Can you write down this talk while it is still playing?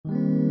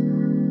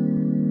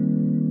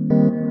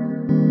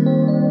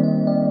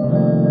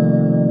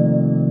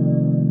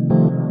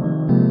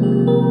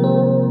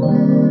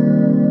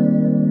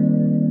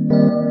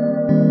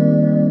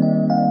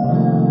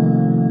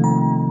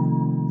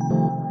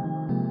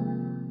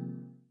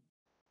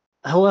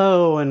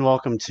Hello and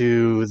welcome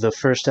to the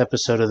first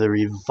episode of the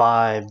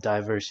Revive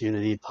Diverse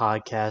Unity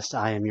podcast.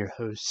 I am your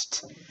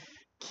host,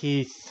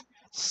 Keith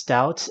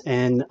Stout,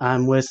 and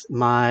I'm with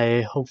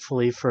my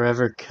hopefully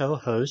forever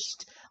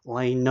co-host,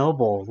 Lane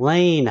Noble.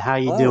 Lane, how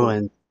you Hello.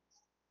 doing?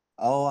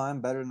 Oh, I'm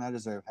better than I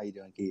deserve. How you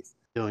doing, Keith?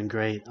 Doing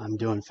great. I'm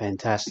doing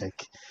fantastic.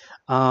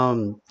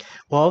 Um,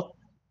 well,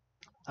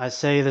 I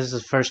say this is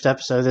the first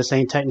episode. This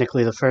ain't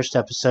technically the first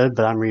episode,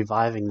 but I'm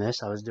reviving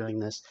this. I was doing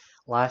this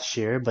last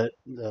year, but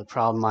the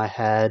problem I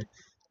had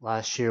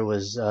last year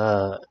was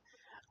I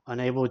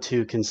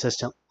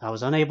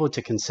was unable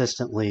to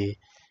consistently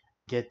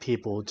get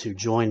people to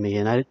join me,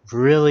 and I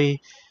really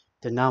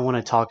did not want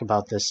to talk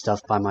about this stuff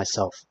by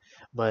myself.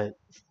 But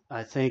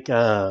I think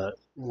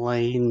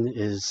Lane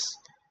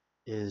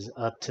is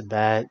up to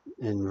bat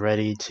and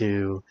ready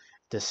to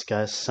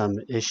discuss some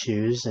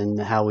issues and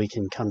how we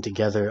can come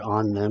together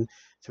on them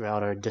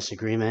throughout our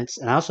disagreements.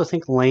 And I also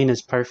think Lane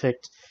is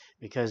perfect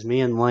because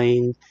me and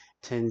Lane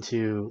tend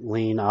to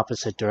lean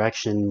opposite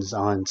directions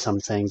on some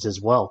things as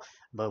well,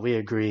 but we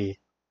agree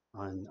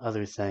on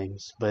other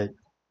things. But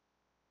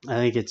I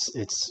think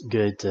it's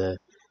good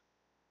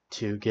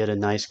to get a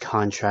nice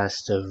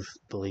contrast of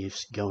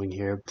beliefs going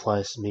here.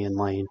 Plus, me and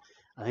Lane,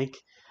 I think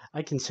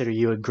I consider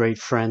you a great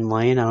friend,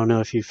 Lane. I don't know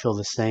if you feel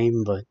the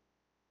same, but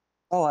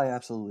Oh, I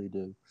absolutely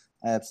do.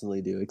 I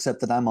absolutely do.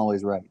 Except that I'm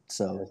always right.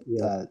 So,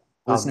 yeah, ob-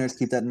 listeners,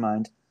 keep that in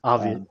mind.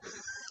 obvious. Um,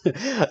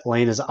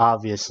 Lane is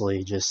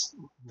obviously just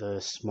the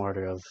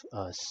smarter of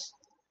us.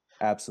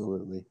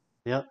 Absolutely.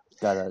 Yep.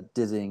 Got a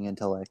dizzying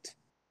intellect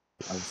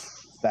of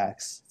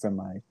facts from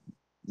my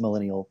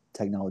millennial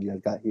technology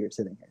I've got here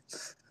sitting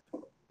here.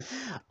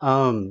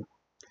 Um,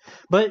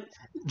 but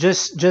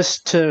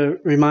just to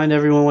remind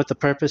everyone what the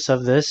purpose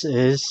of this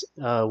is,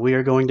 we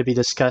are going to be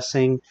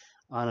discussing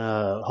on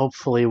a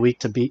hopefully week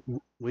to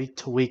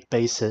week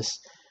basis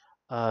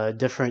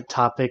different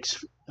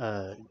topics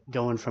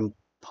going from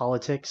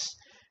politics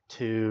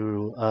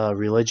to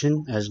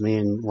religion. As me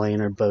and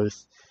Lane are both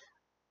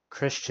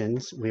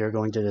Christians, we are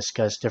going to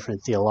discuss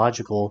different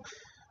theological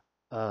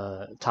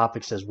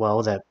topics as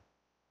well that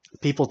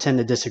people tend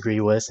to disagree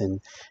with and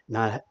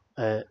not.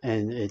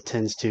 And it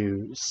tends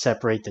to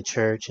separate the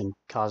church and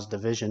cause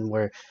division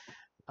where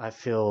I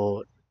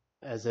feel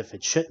as if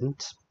it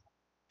shouldn't.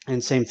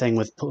 And same thing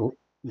with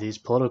these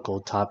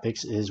political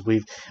topics is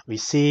we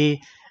see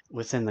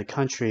within the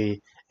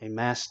country a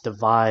mass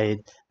divide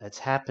that's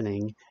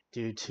happening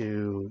due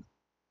to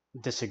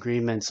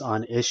disagreements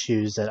on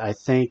issues that I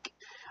think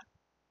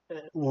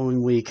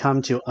when we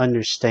come to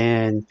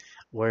understand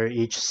where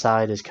each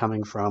side is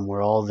coming from,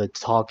 where all the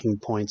talking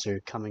points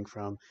are coming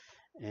from,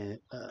 and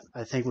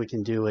I think we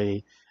can do a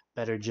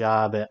better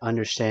job at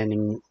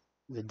understanding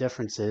the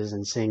differences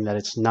and seeing that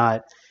it's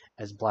not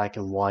as black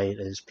and white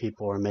as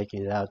people are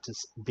making it out to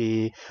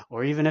be,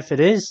 or even if it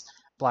is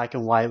black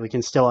and white, we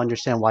can still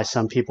understand why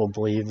some people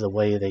believe the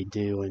way they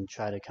do and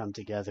try to come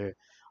together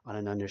on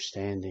an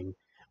understanding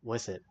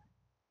with it.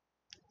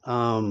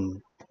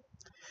 Um,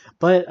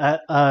 but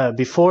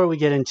before we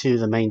get into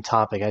the main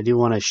topic, I do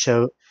want to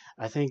show.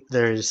 I think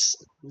there's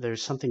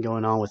something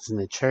going on within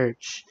the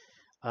church.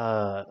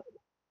 Uh,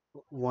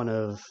 one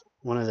of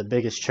one of the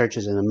biggest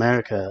churches in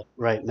America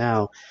right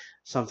now.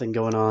 Something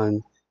going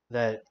on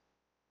that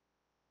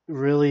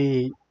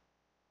really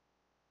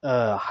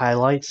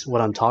highlights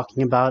what I'm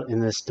talking about in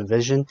this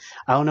division.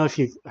 I don't know if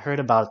you've heard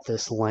about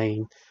this,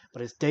 Lane,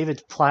 but it's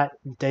David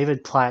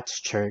Platt's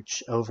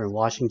church over in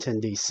Washington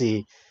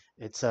D.C.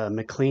 It's a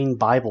McLean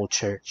Bible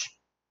Church.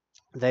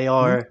 They Hmm?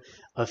 are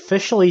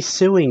officially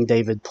suing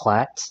David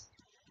Platt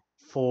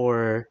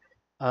for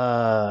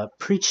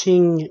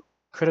preaching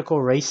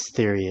critical race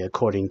theory,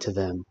 according to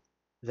them.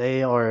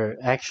 They are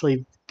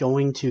actually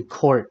going to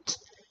court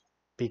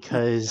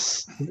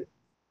because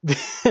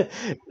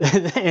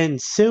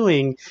and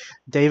suing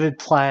David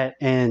Platt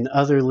and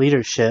other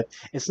leadership.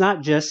 It's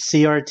not just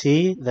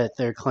CRT that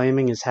they're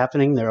claiming is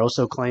happening. They're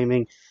also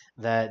claiming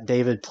that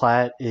David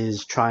Platt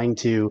is trying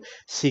to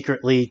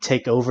secretly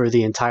take over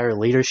the entire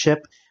leadership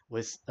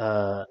with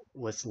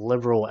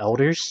liberal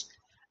elders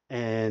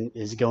and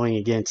is going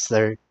against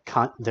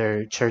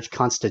their church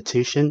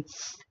constitution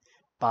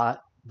by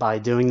by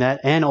doing that,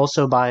 and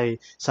also by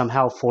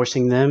somehow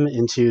forcing them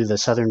into the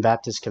Southern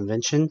Baptist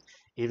Convention,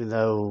 even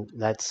though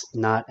that's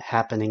not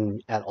happening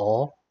at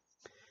all.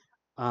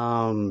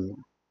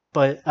 Um,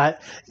 but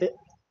it,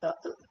 uh,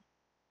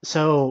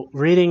 so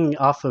reading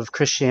off of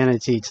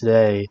Christianity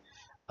Today,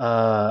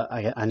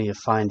 I need to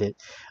find it.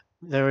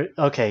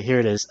 Okay, here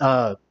it is.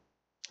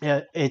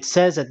 Yeah, it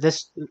says that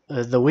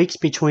the weeks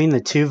between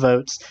the two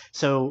votes.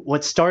 So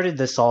what started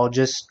this all,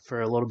 just for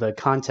a little bit of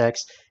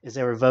context, is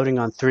they were voting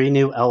on three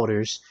new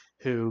elders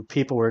who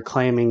people were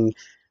claiming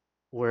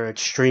were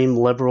extreme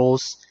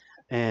liberals,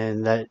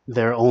 and that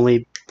they're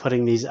only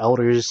putting these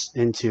elders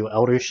into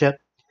eldership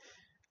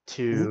Hmm?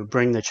 to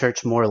bring the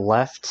church more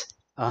left.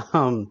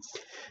 Um,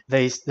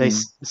 they Hmm.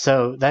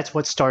 so that's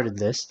what started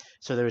this.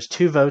 So there was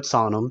two votes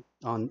on them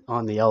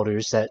on the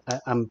elders that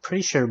I'm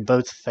pretty sure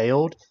both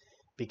failed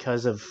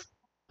because of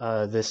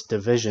this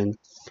division.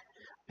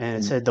 And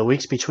it Mm. said the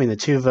weeks between the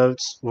two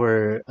votes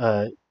were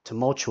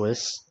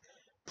tumultuous.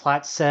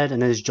 Platt said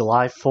in his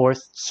July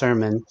 4th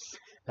sermon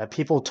that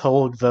people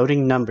told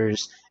voting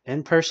numbers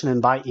in person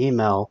and by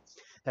email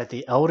that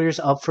the elders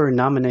up for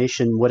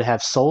nomination would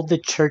have sold the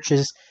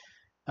church's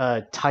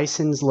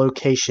Tyson's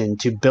location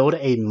to build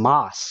a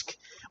mosque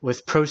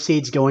with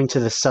proceeds going to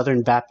the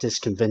Southern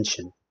Baptist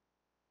Convention.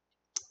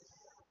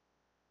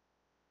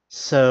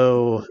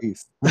 So,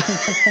 Grief.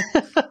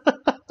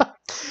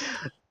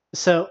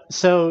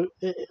 so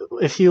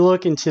if you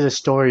look into the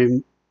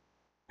story,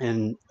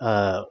 and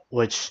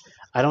which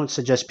I don't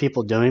suggest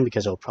people doing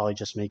because it'll probably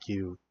just make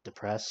you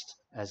depressed,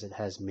 as it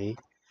has me.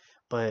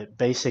 But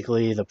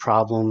basically, the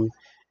problem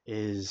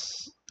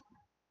is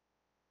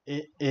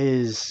it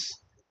is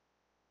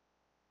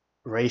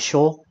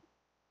racial,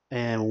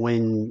 and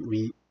when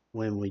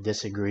we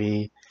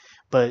disagree,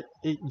 but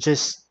it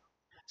just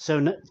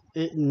so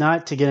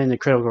not to get into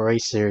critical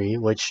race theory,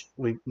 which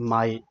we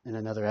might in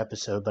another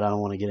episode, but I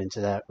don't want to get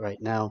into that right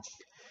now.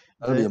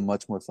 That'll be But a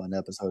much more fun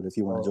episode if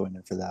you want to well, join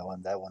in for that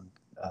one. That one,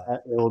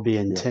 it will be yeah.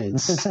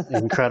 intense,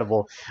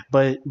 incredible.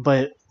 But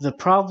the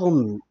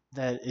problem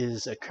that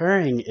is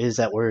occurring is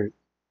that we're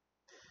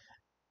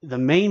the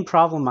main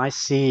problem I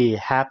see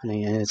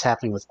happening, and it's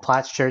happening with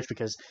Platt's church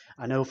because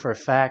I know for a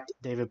fact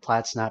David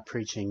Platt's not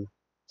preaching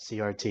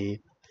CRT.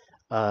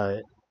 Uh,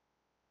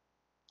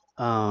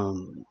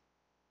 um,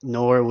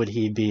 Nor would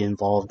he be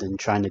involved in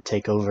trying to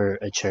take over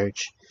a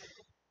church.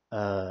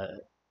 Uh,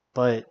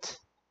 but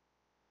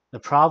the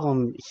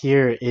problem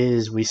here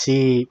is we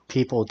see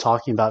people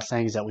talking about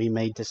things that we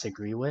may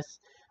disagree with,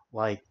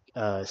 like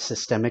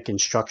systemic and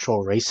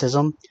structural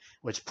racism,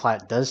 which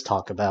Platt does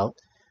talk about.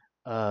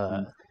 Uh,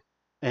 Mm.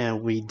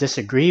 and we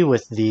disagree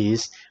with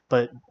these,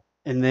 but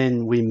and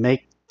then we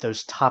make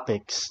those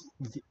topics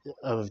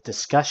of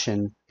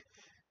discussion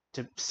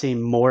to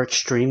seem more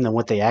extreme than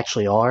what they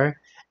actually are,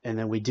 and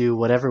then we do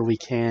whatever we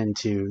can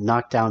to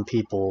knock down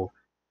people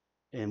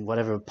in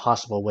whatever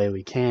possible way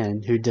we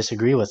can who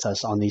disagree with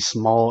us on these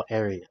small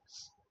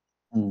areas.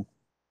 Mm.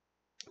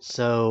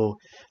 So,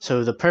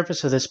 so the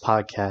purpose of this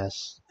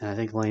podcast, and I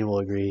think Lane will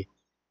agree,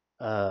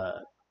 uh,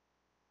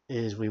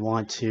 is we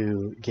want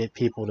to get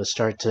people to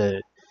start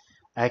to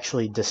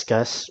actually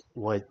discuss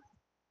what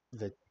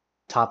the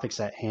topics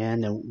at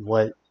hand and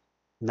what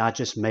not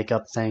just make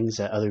up things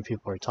that other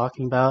people are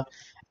talking about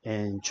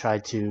and try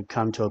to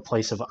come to a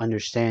place of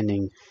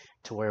understanding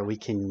to where we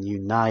can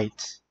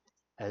unite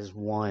as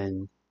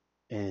one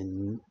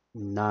and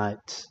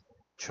not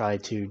try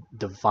to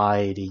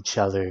divide each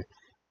other,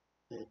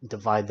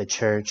 divide the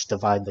church,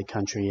 divide the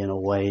country in a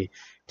way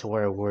to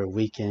where we're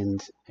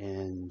weakened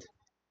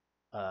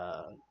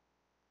uh,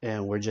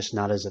 and we're just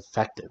not as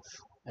effective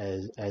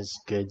as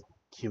good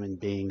human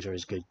beings or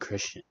as good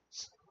Christians.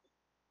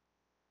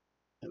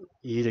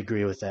 You'd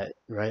agree with that,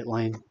 right,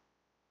 Lane?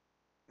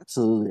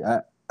 Absolutely.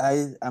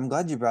 I'm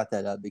glad you brought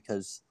that up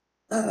because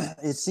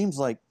it seems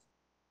like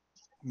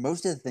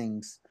most of the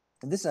things,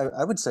 and this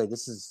I would say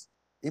this is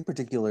in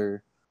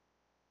particular,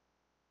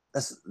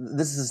 this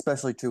is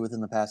especially true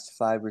within the past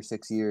 5 or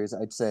 6 years.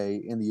 I'd say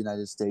in the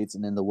United States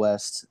and in the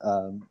West,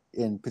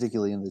 in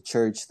particularly in the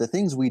church, the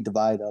things we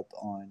divide up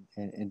on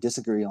and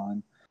disagree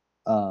on,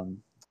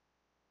 um,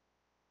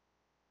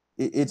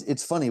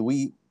 it's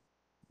funny.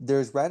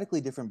 There's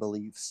radically different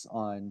beliefs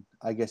on,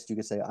 I guess you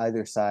could say,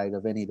 either side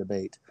of any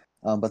debate,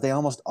 but they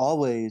almost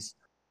always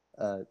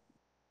uh,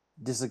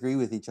 disagree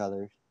with each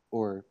other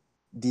or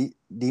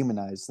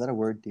demonize. Is that a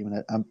word?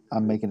 Demonize.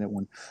 I'm making it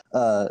one.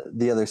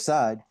 The other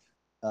side,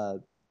 uh,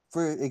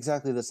 for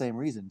exactly the same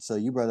reason. So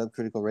you brought up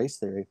critical race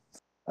theory.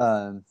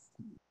 Um,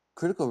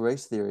 Critical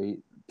race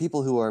theory.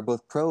 People who are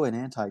both pro and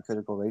anti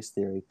critical race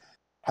theory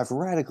have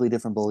radically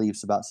different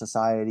beliefs about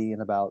society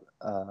and about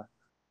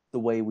the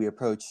way we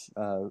approach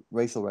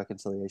racial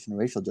reconciliation and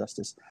racial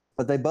justice.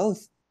 But they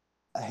both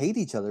hate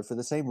each other for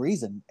the same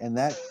reason, and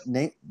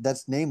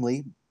that's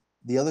namely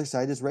the other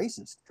side is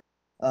racist.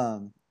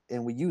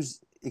 And we use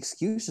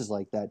excuses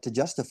like that to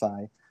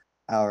justify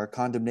our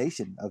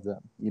condemnation of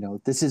them. You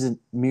know, this isn't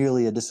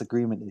merely a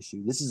disagreement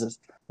issue. This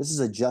is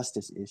a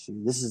justice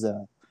issue. This is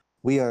a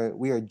we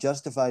are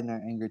justified in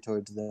our anger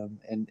towards them.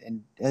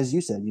 And as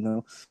you said, you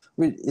know,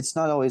 it's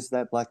not always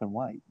that black and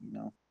white. You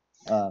know,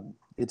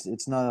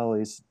 it's not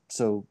always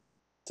so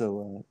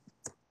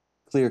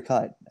clear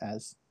cut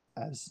as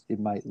it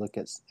might look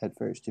at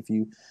first. If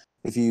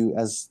you,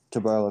 as to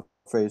borrow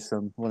a phrase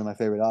from one of my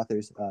favorite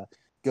authors,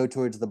 go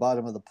towards the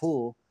bottom of the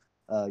pool,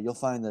 you'll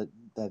find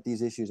that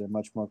these issues are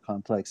much more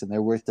complex and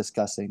they're worth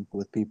discussing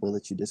with people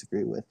that you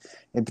disagree with.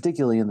 And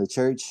particularly in the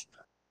church,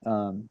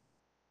 um,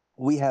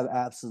 we have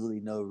absolutely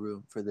no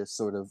room for this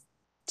sort of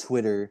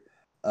Twitter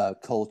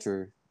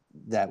culture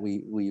that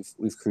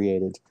we've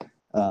created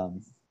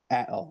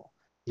at all.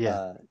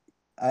 Yeah.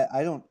 Uh,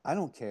 I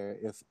don't care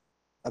if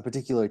a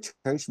particular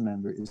church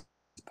member is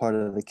part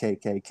of the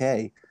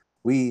KKK.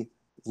 We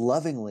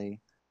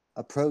lovingly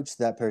approach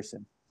that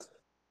person,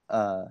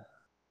 uh,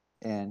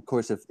 and of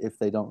course, if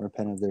they don't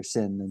repent of their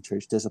sin, then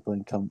church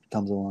discipline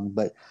comes along.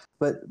 But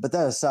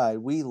that aside,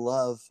 we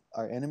love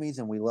our enemies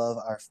and we love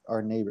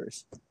our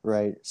neighbors,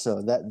 right?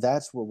 So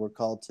that's what we're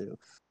called to.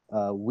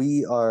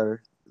 We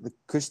are the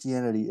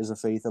Christianity is a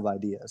faith of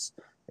ideas,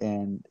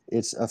 and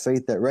it's a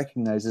faith that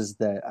recognizes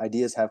that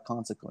ideas have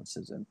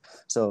consequences. And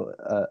so,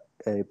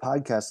 a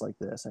podcast like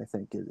this, I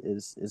think,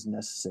 is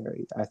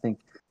necessary.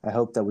 I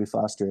hope that we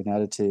foster an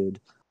attitude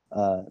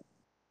uh,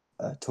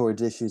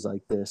 towards issues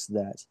like this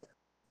that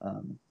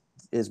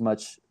is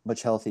much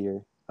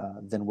healthier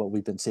than what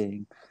we've been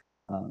seeing,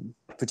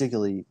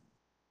 particularly.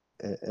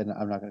 And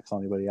I'm not going to call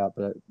anybody out,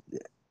 but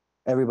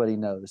everybody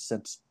knows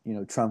since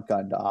Trump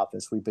got into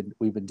office, we've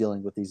been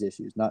dealing with these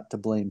issues. Not to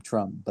blame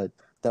Trump, but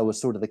that was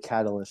sort of the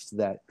catalyst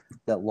that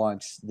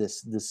launched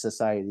this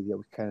society that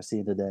we're kind of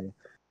seeing today.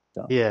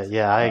 So,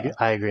 Yeah, uh,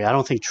 I agree. I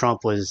don't think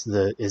Trump was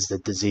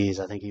the disease.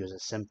 I think he was a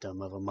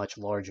symptom of a much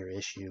larger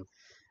issue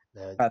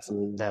that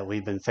absolutely,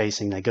 we've been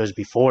facing that goes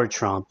before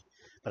Trump.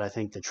 But I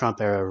think the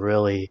Trump era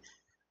really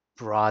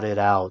brought it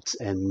out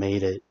and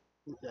made it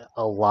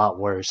a lot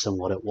worse than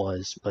what it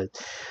was. But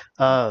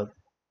uh,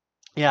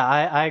 yeah,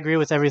 I agree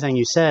with everything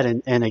you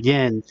said. And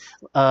again,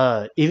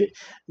 even,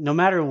 no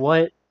matter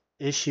what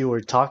issue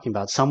we're talking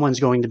about, someone's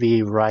going to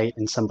be right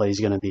and somebody's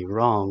going to be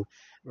wrong,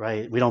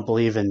 right? We don't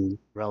believe in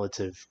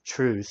relative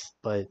truth,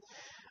 but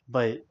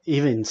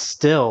even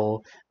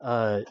still,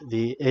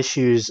 the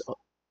issues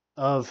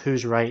of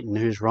who's right and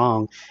who's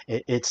wrong,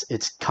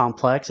 it's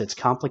complex, it's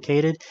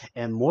complicated,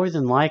 and more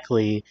than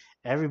likely,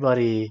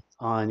 everybody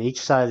on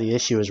each side of the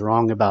issue is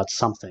wrong about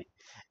something.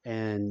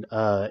 And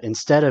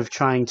instead of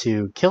trying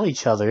to kill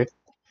each other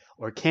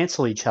or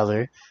cancel each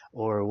other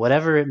or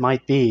whatever it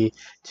might be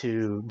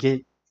to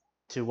get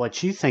to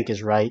what you think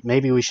is right,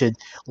 maybe we should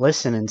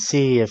listen and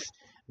see if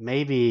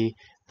maybe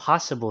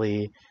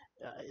possibly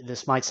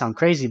this might sound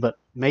crazy, but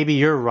maybe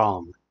you're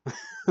wrong.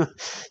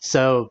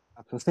 so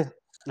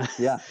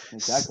yeah,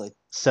 exactly.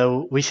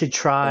 so we should But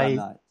I'm try.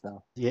 not.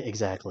 So, Yeah,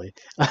 exactly.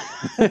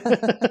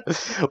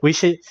 we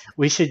should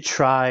we should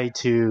try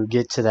to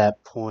get to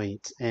that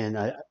point, and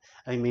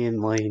I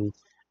mean Lane,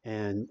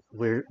 and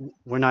we're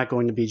not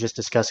going to be just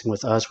discussing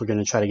with us. We're going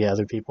to try to get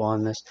other people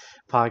on this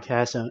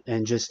podcast,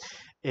 and just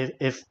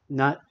if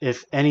not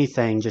if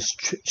anything,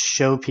 just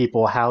show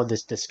people how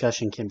this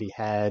discussion can be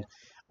had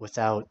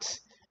without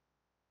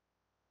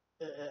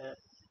uh,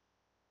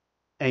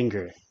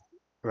 anger,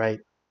 right?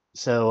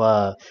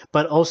 So,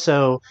 but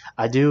also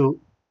I do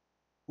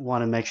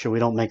want to make sure we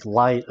don't make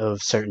light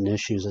of certain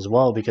issues as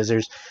well, because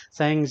there's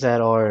things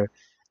that are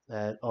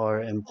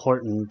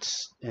important,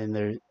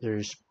 and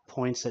there's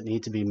points that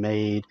need to be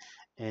made,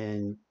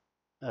 and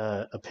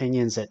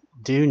opinions that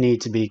do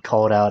need to be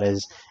called out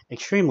as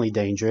extremely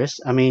dangerous.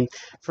 I mean,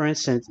 for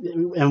instance,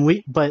 and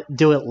we but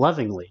do it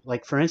lovingly.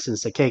 Like for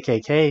instance, the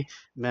KKK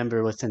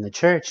member within the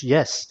church,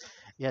 yes,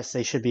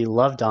 they should be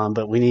loved on,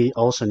 but we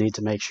also need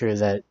to make sure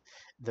that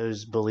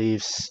those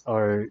beliefs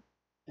are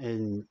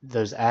and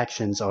those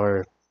actions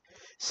are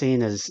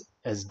seen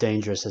as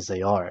dangerous as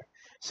they are.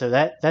 So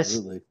that's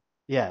absolutely.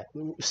 yeah.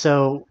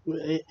 So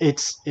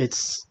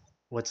it's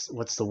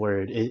what's the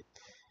word?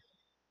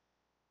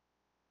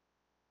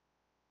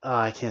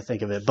 I can't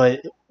think of it,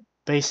 but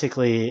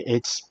basically,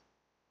 it's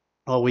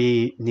what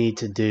we need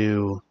to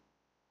do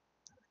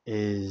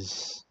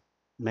is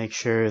make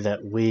sure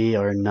that we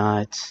are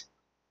not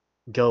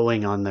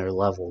going on their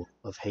level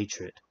of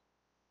hatred,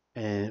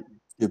 and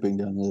Skipping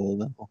down to the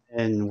level.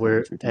 I know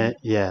we're what you're talking.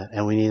 yeah,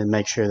 and we need to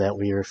make sure that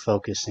we are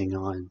focusing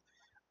on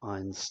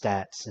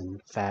stats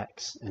and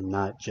facts and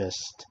not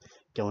just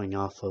going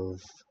off of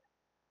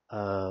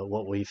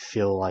what we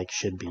feel like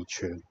should be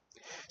true.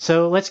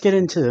 So let's get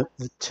into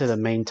to the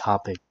main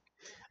topic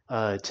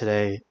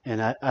today, and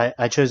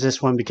I chose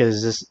this one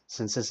because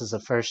since this is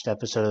the first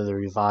episode of the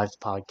Revived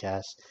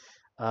podcast,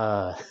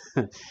 uh,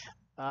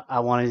 I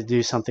wanted to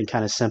do something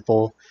kind of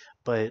simple,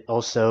 but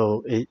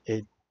also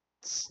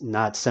it's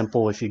not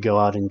simple if you go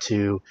out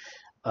into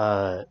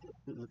uh,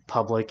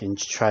 public and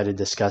try to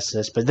discuss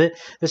this. But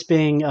this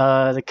being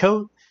the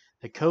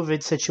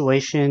COVID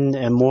situation,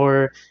 and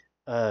more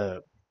uh,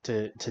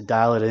 to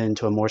dial it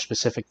into a more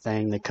specific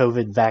thing, the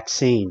COVID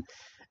vaccine,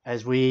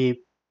 as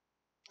we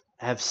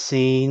have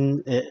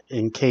seen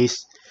in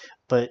case,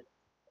 but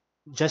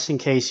just in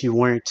case you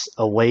weren't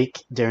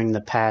awake during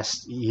the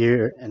past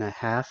year and a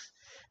half,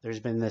 there's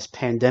been this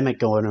pandemic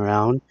going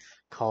around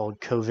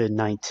called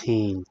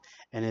COVID-19,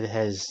 and it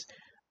has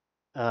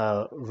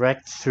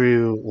wrecked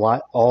through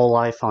all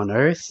life on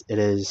Earth. It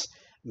has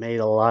made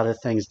a lot of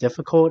things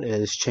difficult. It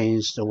has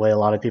changed the way a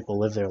lot of people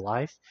live their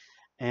life.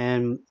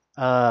 And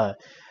a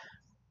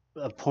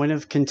point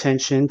of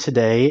contention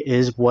today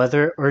is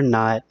whether or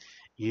not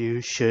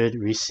you should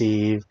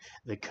receive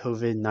the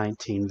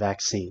COVID-19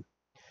 vaccine.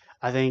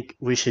 I think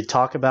we should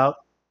talk about,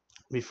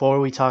 before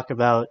we talk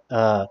about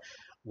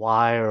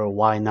why or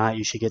why not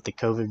you should get the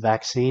COVID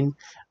vaccine,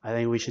 I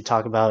think we should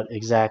talk about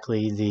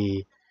exactly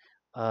the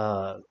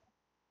uh,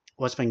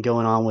 what's been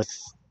going on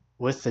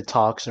with the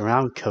talks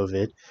around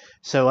COVID.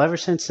 So ever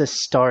since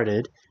this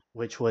started,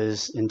 which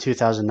was in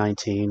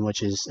 2019,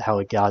 which is how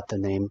it got the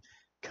name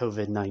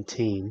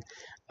COVID-19.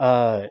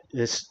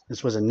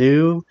 This was a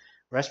new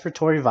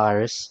respiratory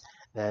virus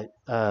that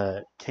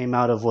came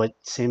out of what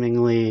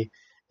seemingly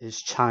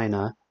is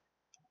China,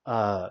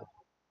 uh,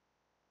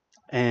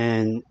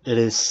 and it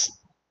has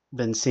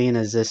been seen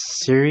as this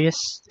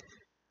serious,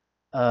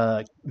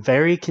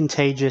 very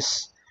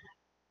contagious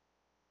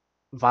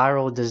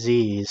viral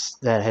disease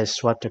that has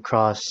swept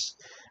across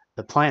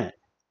the planet,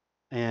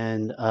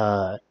 and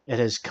it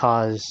has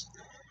caused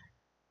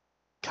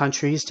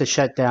countries to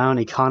shut down,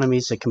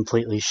 economies to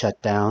completely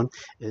shut down.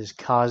 It has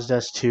caused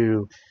us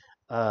to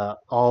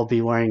all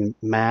be wearing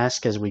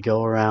masks as we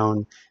go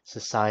around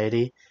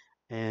society,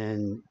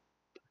 and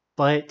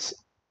but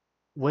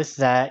with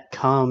that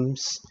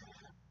comes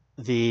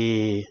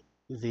the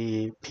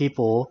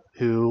people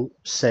who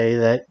say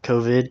that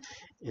COVID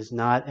is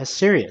not as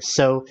serious.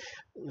 So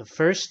the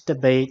first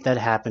debate that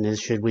happened is,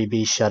 should we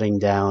be shutting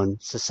down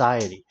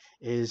society?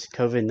 Is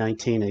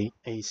COVID-19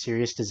 a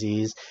serious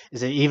disease?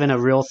 Is it even a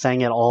real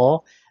thing at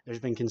all? There's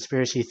been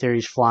conspiracy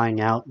theories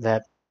flying out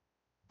that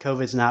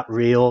COVID's not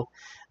real,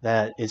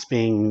 that it's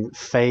being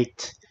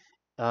faked,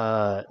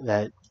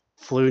 that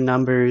flu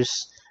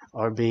numbers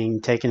are being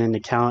taken into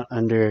account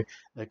under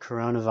the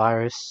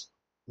coronavirus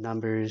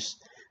numbers,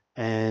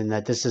 and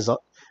that this is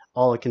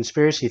all a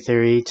conspiracy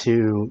theory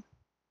to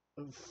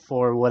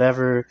for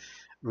whatever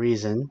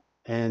reason.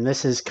 And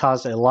this has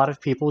caused a lot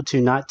of people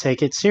to not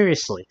take it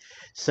seriously.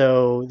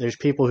 So there's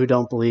people who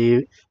didn't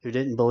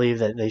believe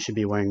that they should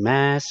be wearing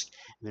masks.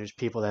 And there's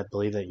people that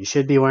believe that you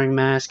should be wearing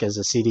masks, as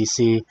the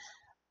CDC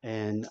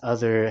and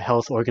other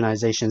health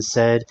organizations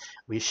said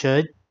we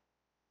should.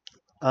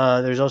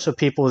 There's also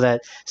people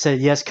that said,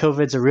 yes,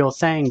 COVID's a real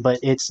thing, but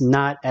it's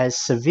not as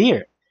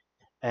severe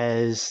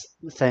as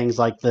things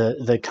like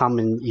the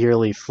common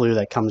yearly flu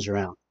that comes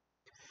around.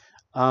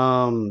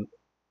 Um,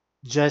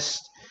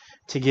 just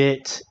to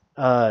get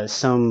uh,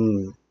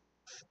 some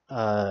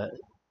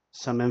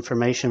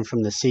information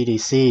from the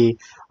CDC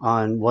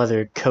on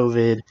whether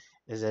COVID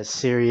is as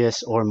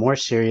serious or more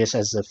serious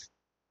as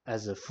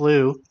the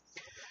flu.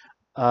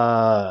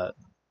 Uh,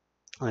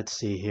 let's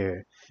see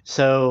here.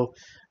 So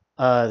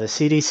the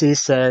CDC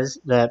says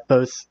that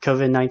both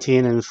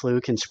COVID-19 and the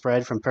flu can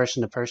spread from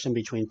person to person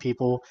between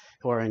people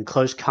who are in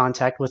close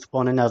contact with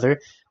one another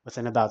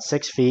within about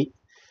 6 feet.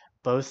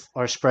 Both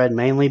are spread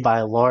mainly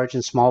by large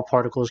and small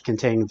particles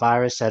containing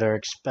virus that are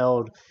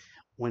expelled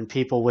when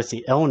people with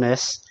the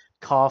illness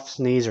cough,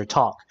 sneeze, or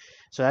talk.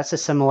 So that's the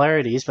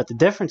similarities, but the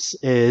difference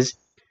is,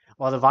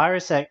 while the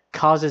virus that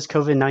causes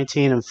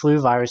COVID-19 and flu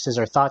viruses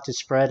are thought to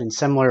spread in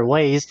similar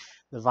ways,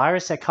 the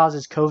virus that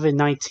causes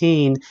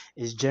COVID-19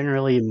 is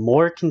generally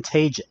more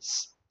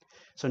contagious.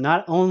 So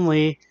not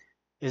only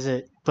is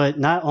it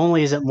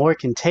more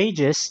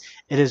contagious,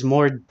 it is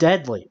more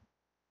deadly.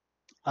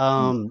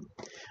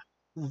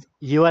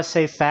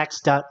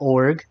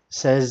 USAFacts.org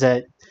says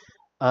that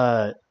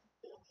the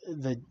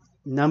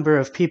number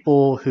of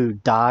people who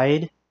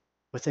died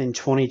within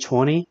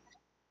 2020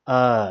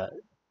 per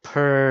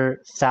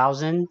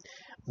thousand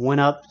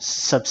went up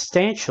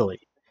substantially.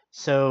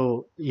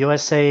 So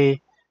USA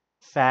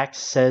Facts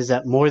says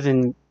that more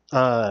than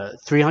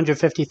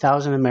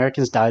 350,000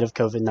 Americans died of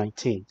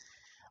COVID-19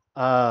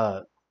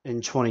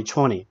 in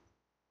 2020.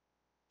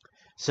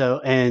 So,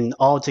 and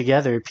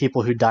altogether,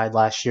 people who died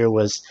last year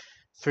was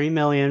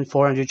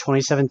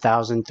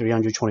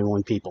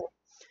 3,427,321 people.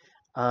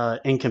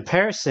 In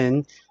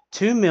comparison,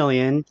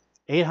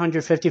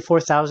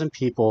 2,854,000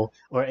 people,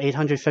 or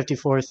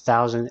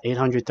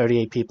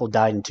 854,838 people,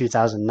 died in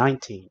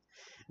 2019,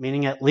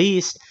 meaning at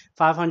least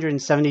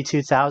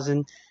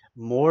 572,000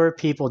 more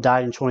people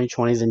died in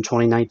 2020 than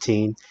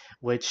 2019,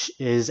 which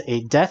is a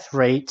death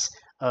rate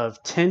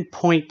of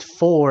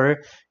 10.4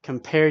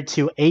 compared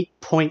to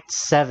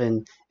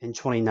 8.7 in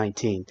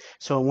 2019.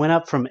 So it went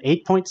up from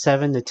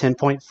 8.7 to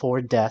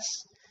 10.4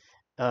 deaths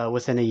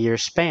within a year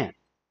span.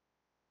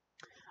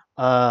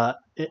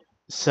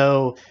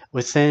 So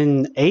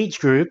within age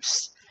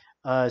groups,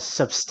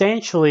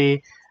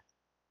 substantially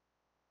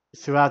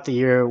throughout the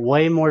year,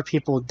 way more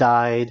people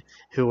died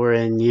who were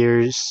in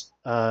years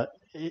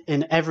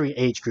in every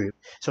age group.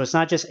 So it's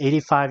not just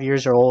 85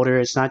 years or older.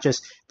 It's not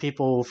just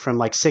people from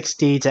like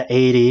 60 to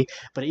 80,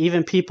 but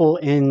even people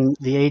in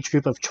the age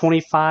group of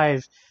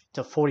 25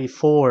 to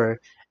 44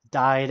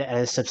 died at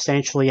a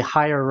substantially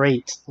higher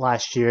rate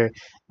last year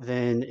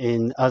than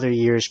in other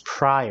years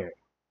prior.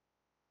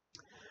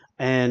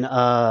 And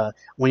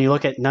when you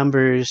look at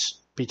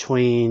numbers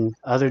between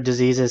other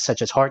diseases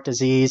such as heart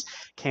disease,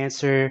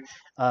 cancer,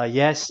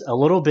 yes, a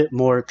little bit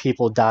more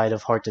people died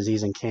of heart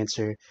disease and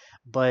cancer,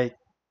 but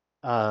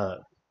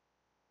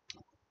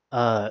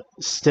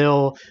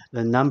still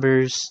the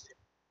numbers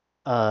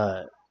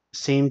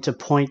seem to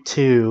point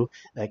to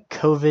that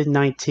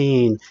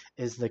COVID-19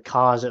 is the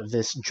cause of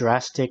this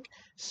drastic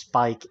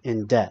spike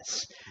in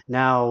deaths.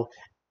 Now,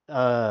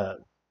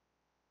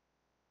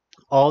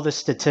 all the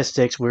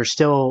statistics, we're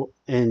still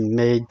in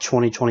mid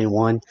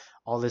 2021,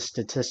 all the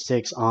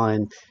statistics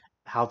on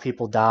how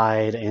people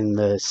died, and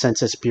the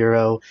Census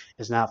Bureau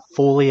is not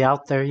fully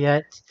out there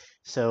yet.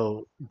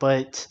 So,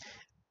 but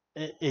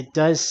it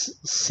does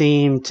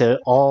seem to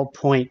all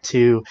point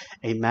to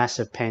a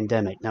massive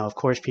pandemic. Now, of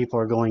course, people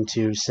are going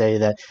to say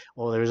that,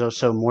 well, there's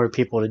also more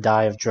people to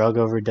die of drug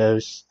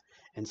overdose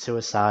and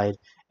suicide.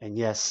 And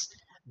yes,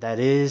 that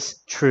is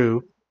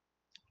true.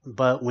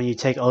 But when you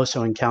take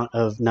also in count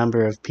of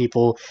number of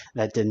people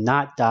that did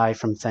not die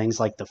from things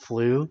like the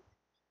flu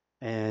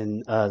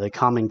and the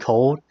common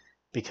cold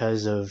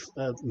because of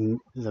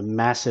the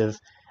massive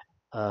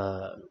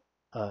uh,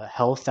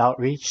 health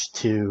outreach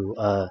to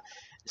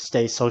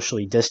stay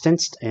socially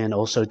distanced and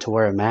also to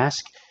wear a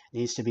mask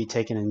needs to be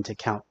taken into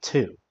account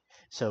too.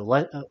 So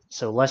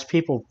less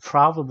people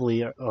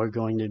probably are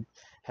going to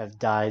have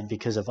died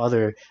because of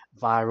other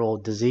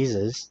viral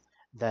diseases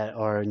that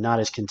are not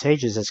as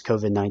contagious as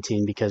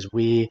COVID-19 because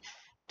we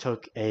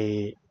took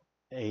a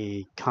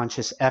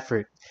conscious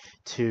effort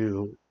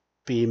to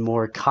be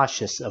more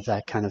cautious of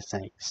that kind of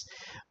things.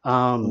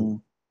 Um,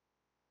 Mm.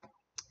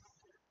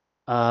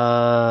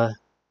 uh,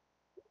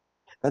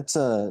 That's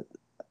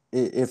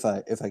if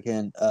I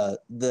can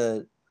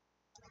the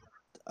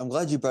I'm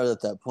glad you brought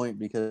up that point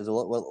because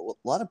what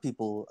a lot of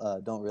people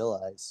don't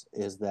realize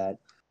is that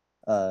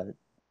uh,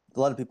 a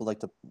lot of people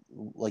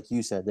like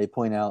you said, they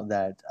point out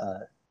that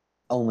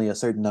only a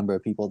certain number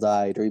of people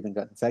died or even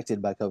got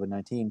infected by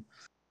COVID-19.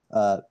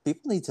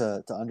 People need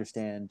to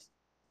understand.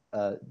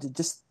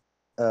 Just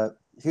uh,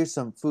 here's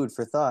some food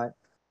for thought.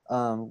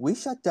 We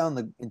shut down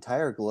the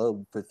entire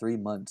globe for 3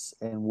 months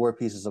and wore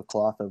pieces of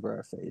cloth over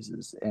our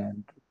faces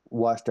and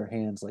washed our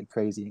hands like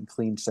crazy and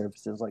cleaned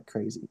surfaces like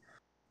crazy.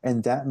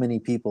 And that many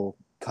people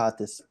caught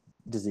this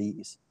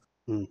disease,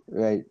 mm,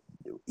 right?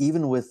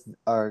 Even with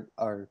our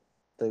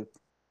the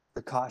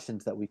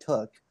precautions that we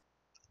took,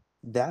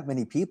 that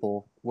many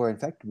people were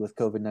infected with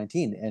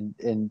COVID-19,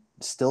 and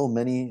still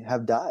many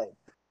have died.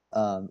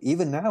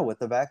 Even now with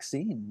the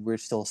vaccine, we're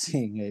still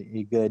seeing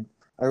a good.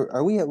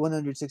 Are we at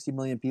 160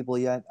 million people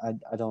yet?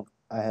 I don't.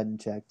 I hadn't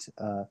checked.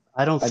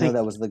 I don't I know think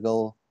that was the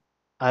goal.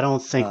 I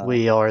don't think Uh,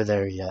 we are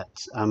there yet.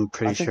 I'm I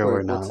pretty think sure we're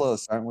we're not.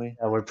 close, aren't we?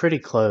 Yeah, we're pretty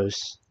close,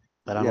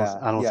 but Yeah,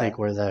 I don't yeah. think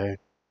we're there.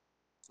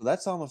 So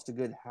that's almost a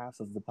good half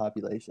of the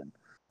population,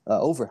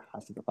 over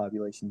half of the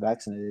population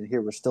vaccinated.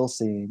 Here we're still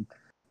seeing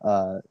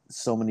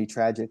so many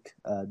tragic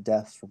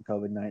deaths from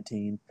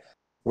COVID-19.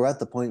 We're at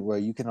the point where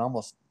you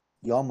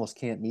almost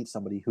can't meet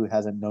somebody who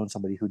hasn't known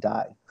somebody who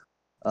died,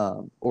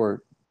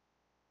 or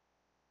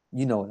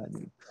you know what I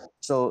mean.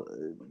 So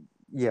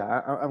yeah,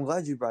 I'm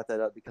glad you brought that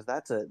up because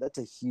that's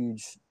a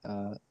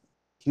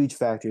huge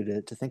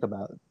factor to think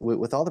about.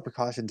 With all the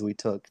precautions we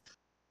took,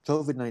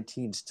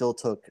 COVID-19 still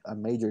took a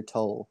major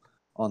toll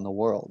on the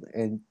world.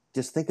 And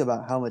just think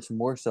about how much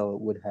more so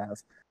it would have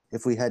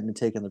if we hadn't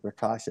taken the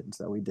precautions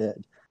that we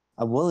did.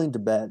 I'm willing to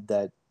bet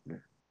that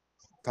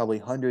probably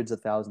hundreds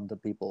of thousands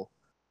of people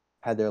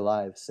had their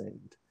lives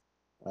saved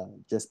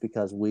just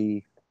because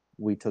we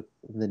took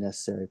the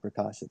necessary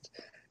precautions.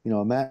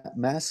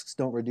 Masks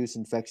don't reduce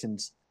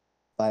infections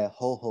by a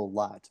whole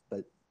lot,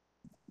 but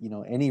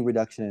any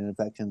reduction in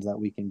infections that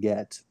we can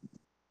get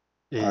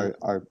It,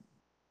 are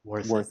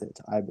worth it. worth it,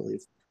 I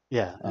believe.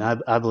 Yeah, and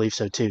Um, I believe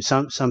so too.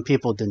 Some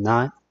people did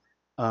not.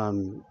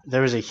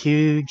 There was a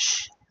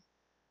huge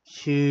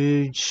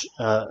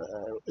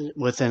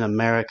within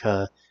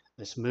America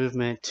this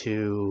movement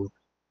to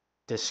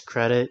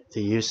discredit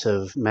the use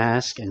of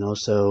mask and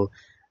also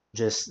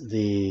just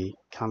the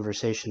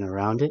conversation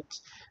around it.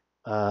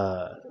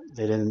 Uh,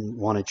 they didn't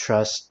want to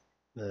trust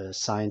the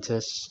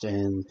scientists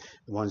and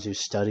the ones who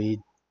studied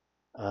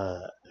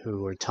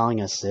who were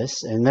telling us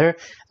this, and there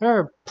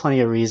are plenty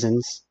of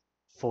reasons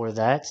for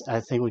that. I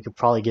think we could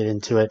probably get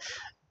into it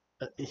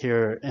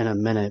here in a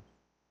minute,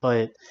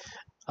 but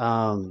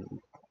um,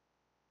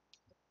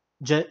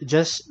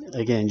 just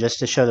again, just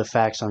to show the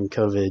facts on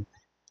COVID,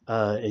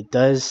 it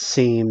does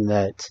seem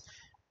that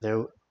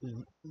there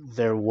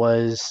there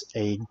was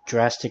a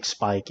drastic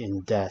spike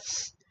in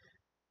deaths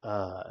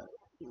uh,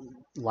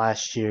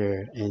 last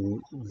year,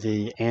 and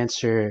the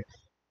answer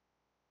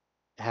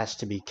has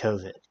to be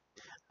COVID.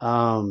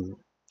 Um,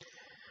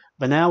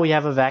 but now we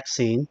have a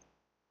vaccine,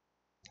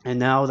 and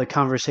now the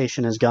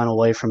conversation has gone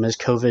away from is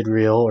COVID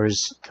real or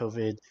is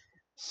COVID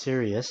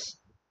serious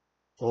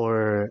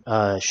or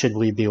should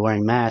we be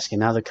wearing masks? And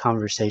now the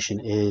conversation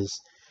is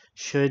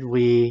should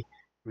we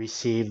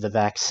receive the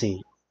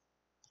vaccine?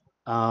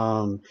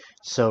 Um,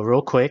 so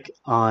real quick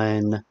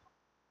on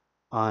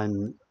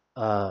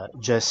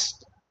just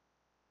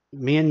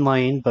me and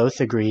Lane both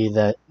agree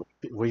that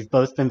we've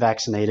both been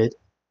vaccinated,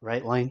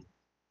 right, Lane?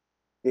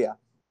 yeah.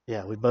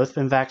 Yeah, we've both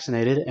been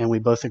vaccinated, and we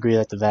both agree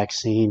that the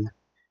vaccine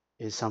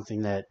is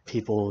something that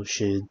people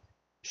should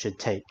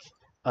take.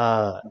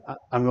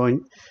 I'm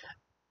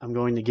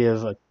going to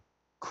give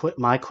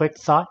my quick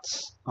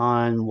thoughts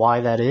on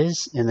why that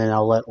is, and then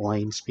I'll let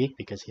Lane speak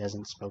because he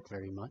hasn't spoke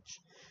very much.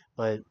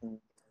 But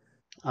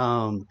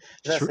Mm.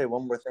 Can I just say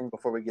one more thing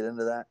before we get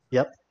into that?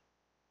 yep,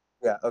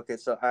 Yeah, okay.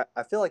 So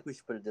I feel like we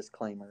should put a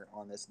disclaimer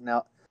on this.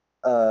 Now,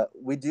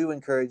 we do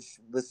encourage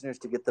listeners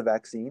to get the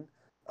vaccine,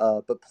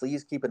 But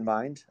please keep in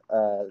mind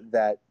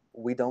that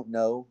we don't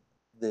know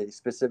the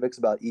specifics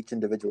about each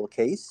individual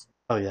case.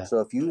 Oh yeah. So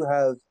if you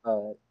have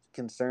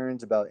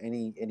concerns about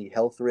any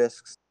health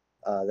risks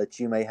that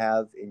you may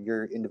have in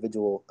your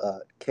individual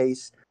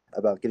case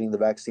about getting the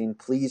vaccine,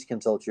 please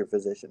consult your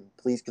physician.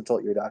 Please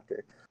consult your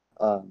doctor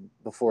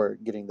before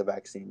getting the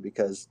vaccine,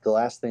 because the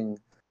last thing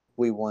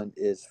we want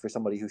is for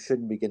somebody who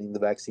shouldn't be getting the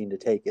vaccine to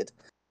take it.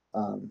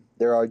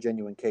 There are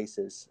genuine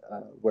cases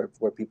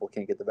where people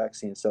can't get the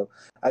vaccine. So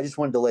I just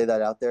wanted to lay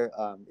that out there.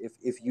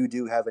 If you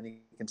do have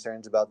any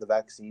concerns about the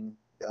vaccine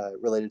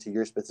related to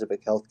your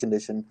specific health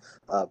condition,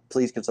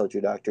 please consult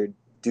your doctor.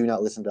 Do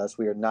not listen to us.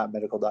 We are not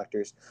medical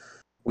doctors.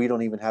 We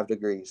don't even have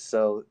degrees.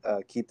 So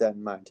keep that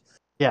in mind.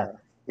 Yeah. Uh,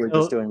 we're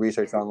just So doing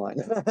research online.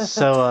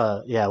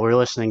 yeah, we're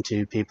listening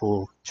to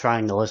people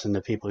trying to listen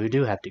to people who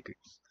do have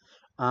degrees.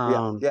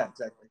 Yeah, Um, yeah,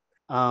 exactly.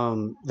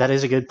 that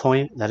is a good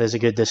point. That is a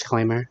good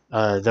disclaimer.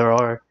 There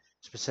are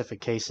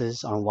specific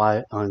cases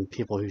on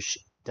people who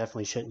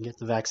definitely shouldn't get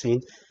the vaccine,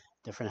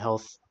 different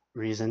health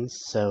reasons.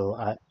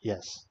 So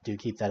yes, do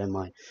keep that in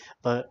mind.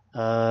 But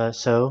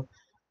so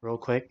real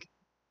quick,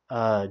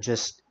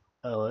 just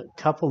a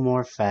couple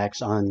more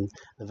facts on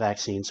the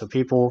vaccine. So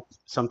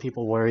some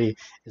people worry,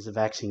 is the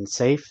vaccine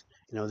safe?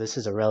 This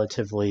is a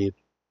relatively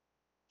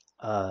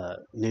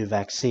new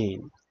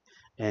vaccine,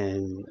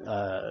 and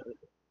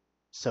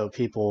so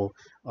people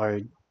are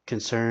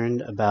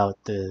concerned about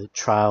the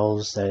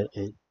trials that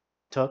it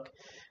took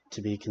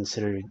to be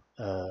considered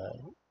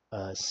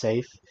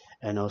safe,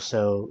 and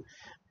also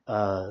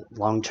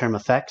long-term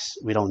effects.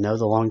 We don't know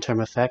the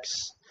long-term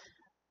effects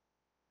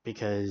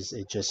because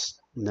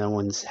no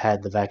one's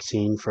had the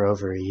vaccine for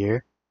over a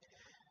year.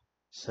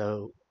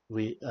 So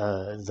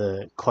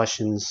the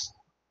questions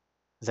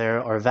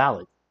there are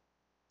valid.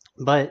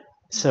 But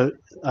so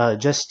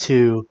just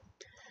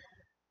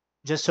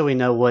so we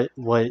know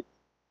what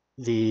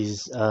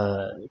these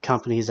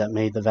companies that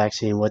made the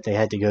vaccine, what they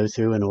had to go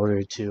through in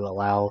order to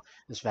allow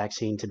this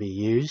vaccine to be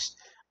used.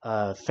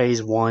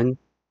 Phase one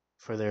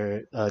for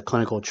their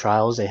clinical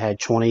trials, they had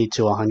 20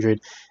 to 100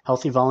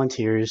 healthy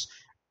volunteers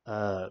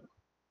uh,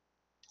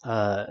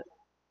 uh,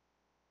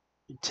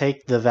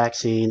 take the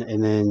vaccine,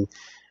 and then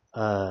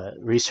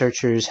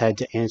researchers had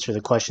to answer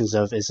the questions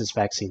of, is this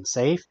vaccine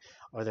safe?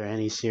 Are there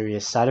any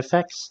serious side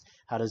effects?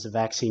 How does the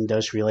vaccine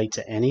dose relate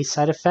to any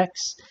side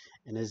effects?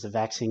 And is the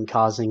vaccine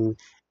causing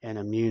an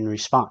immune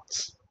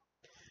response?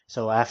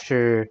 So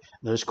after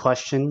those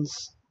questions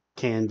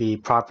can be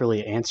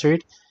properly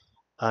answered,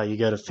 you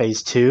go to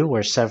phase two,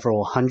 where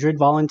several hundred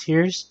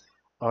volunteers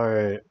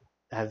are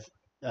have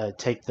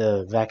take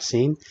the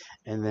vaccine,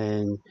 and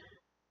then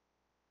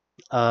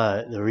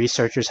the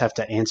researchers have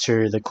to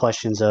answer the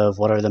questions of,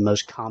 what are the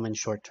most common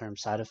short-term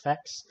side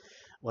effects?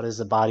 What is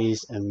the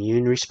body's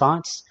immune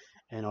response?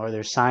 And are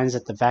there signs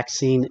that the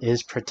vaccine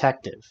is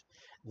protective?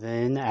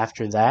 Then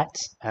after that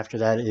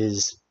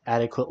is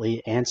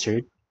adequately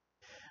answered,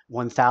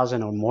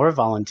 1,000 or more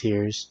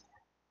volunteers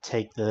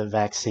take the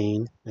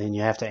vaccine. Then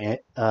you have to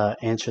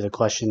answer the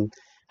question,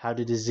 how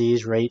do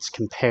disease rates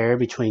compare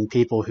between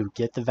people who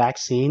get the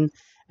vaccine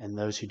and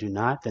those who do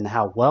not? Then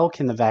how well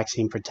can the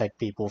vaccine protect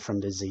people from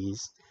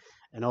disease?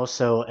 And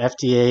also,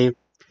 FDA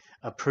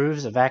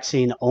approves a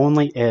vaccine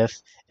only if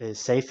it is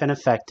safe and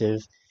effective.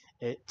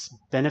 Its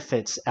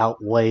benefits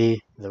outweigh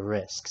the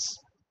risks.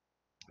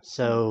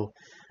 So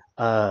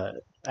uh,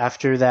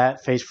 after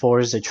that, phase four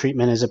is the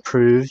treatment is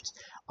approved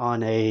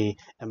on a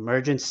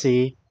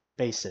emergency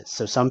basis.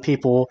 So some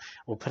people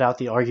will put out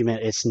the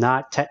argument it's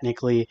not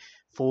technically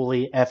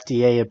fully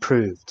FDA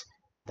approved.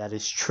 That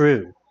is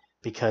true,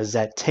 because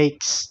that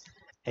takes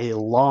a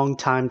long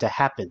time to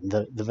happen.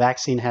 The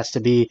vaccine has to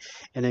be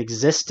in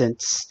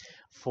existence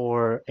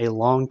for a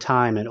long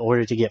time in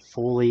order to get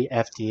fully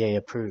FDA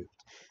approved.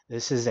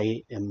 This is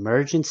a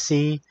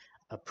emergency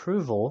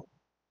approval,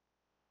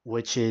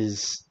 which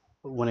is,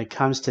 when it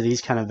comes to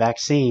these kind of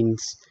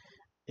vaccines,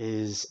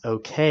 is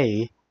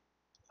okay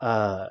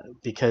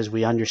because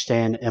we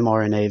understand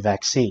mRNA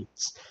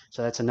vaccines.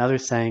 So that's another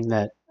thing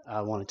that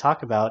I want to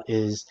talk about,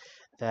 is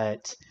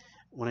that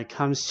when it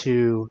comes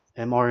to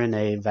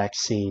mRNA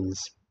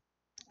vaccines,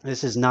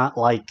 this is not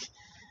like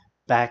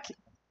back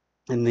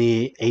in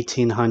the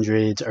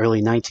 1800s,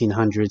 early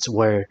 1900s,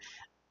 where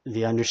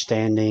the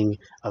understanding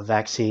of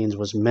vaccines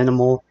was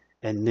minimal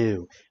and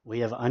new.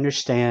 We have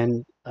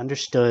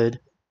understood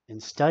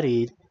and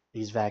studied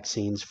these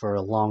vaccines for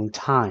a long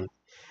time.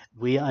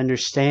 We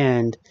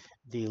understand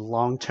the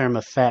long-term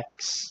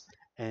effects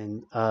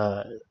and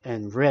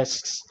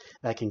risks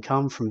that can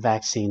come from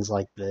vaccines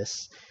like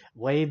this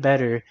way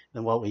better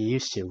than what we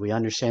used to. We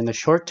understand the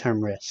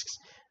short-term risks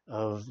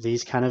of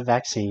these kind of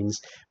vaccines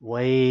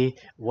way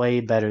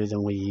better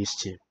than we used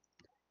to.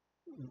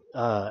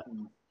 Uh,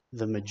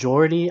 the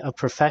majority of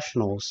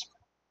professionals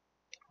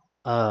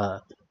uh,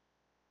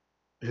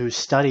 who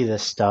study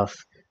this stuff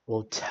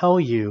will tell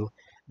you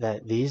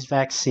that these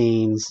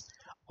vaccines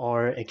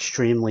are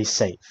extremely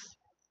safe.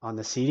 On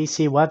the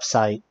CDC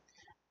website,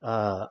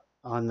 uh,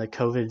 on the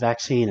COVID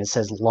vaccine, it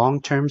says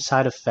long-term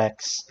side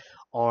effects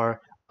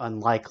are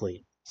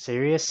unlikely.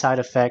 Serious side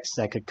effects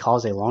that could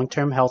cause a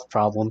long-term health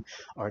problem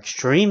are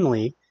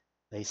extremely,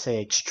 they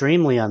say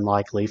extremely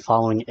unlikely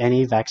following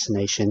any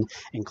vaccination,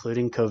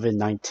 including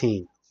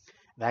COVID-19.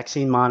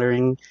 Vaccine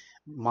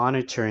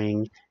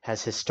monitoring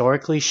has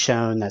historically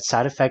shown that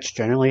side effects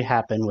generally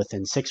happen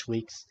within 6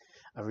 weeks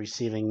of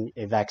receiving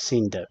a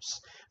vaccine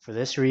dose. For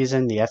this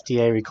reason, the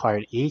FDA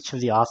required each of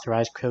the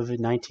authorized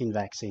COVID-19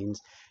 vaccines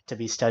to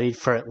be studied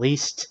for at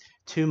least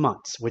 2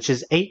 months, which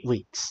is 8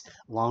 weeks,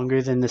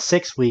 longer than the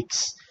 6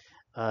 weeks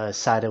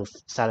side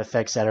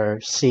effects that are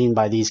seen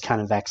by these kind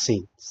of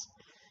vaccines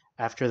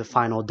after the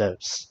final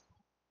dose.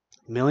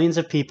 Millions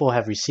of people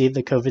have received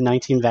the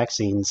COVID-19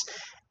 vaccines,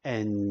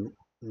 and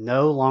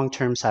no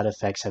long-term side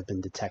effects have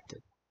been detected.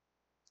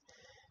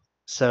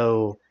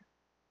 So,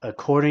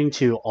 according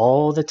to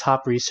all the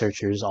top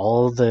researchers,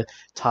 all the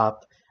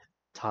top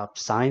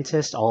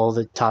scientists, all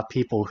the top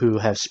people who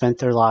have spent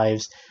their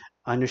lives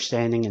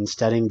understanding and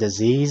studying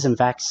disease and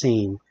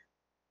vaccine,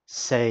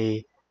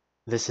 say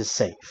this is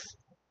safe.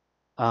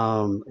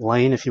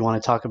 Lane, if you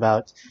want to talk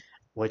about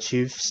what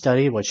you've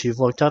studied, what you've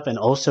looked up, and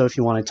also if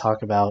you want to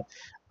talk about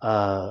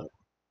uh,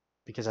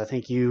 because I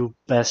think you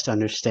best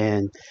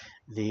understand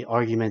the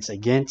arguments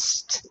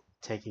against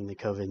taking the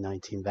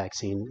COVID-19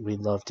 vaccine.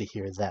 We'd love to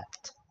hear that.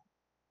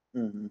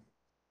 Mm-hmm.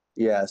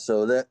 Yeah,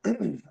 so that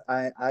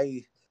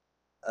I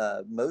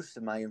most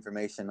of my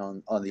information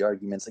on the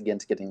arguments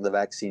against getting the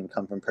vaccine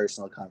come from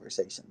personal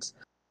conversations.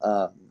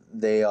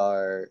 They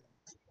are.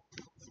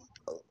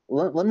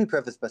 Let me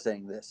preface by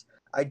saying this: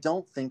 I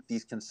don't think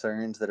these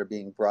concerns that are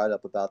being brought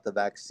up about the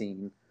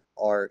vaccine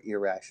are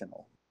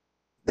irrational.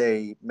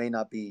 They may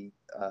not be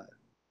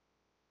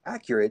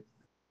accurate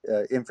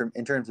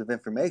in terms of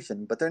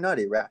information, but they're not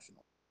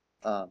irrational.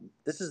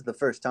 This is the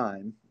first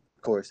time,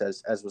 of course,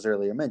 as was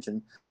earlier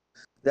mentioned,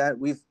 that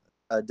we've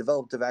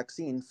developed a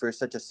vaccine for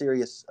such a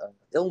serious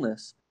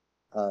illness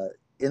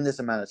in this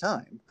amount of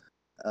time.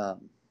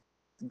 Um,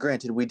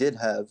 Granted, we did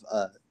have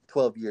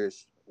 12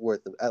 years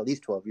worth of at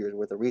least 12 years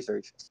worth of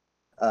research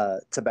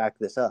to back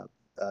this up,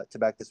 to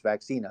back this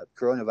vaccine up.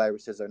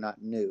 Coronaviruses are not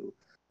new.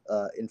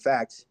 In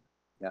fact,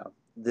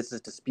 this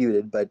is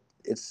disputed, but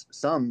it's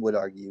some would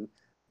argue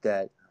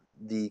that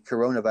the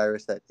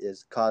coronavirus that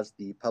has caused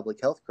the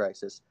public health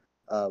crisis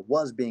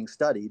was being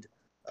studied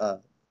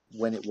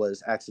when it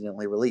was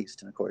accidentally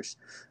released. And of course,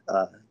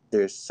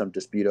 there's some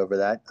dispute over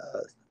that.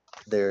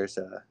 There's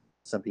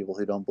some people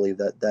who don't believe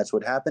that that's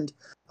what happened.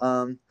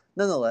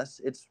 Nonetheless,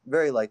 it's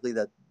very likely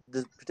that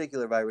this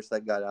particular virus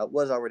that got out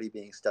was already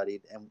being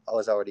studied and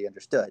was already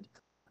understood.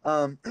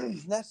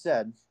 That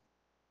said,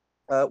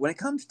 when it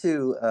comes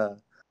to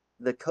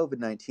the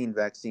COVID-19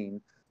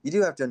 vaccine, you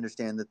do have to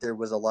understand that there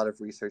was a lot of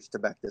research to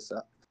back this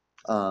up.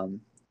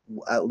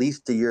 At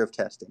least a year of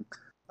testing,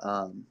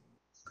 um,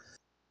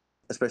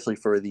 especially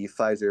for the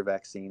Pfizer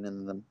vaccine,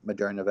 and the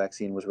Moderna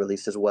vaccine was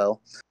released as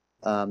well.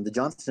 The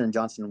Johnson and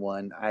Johnson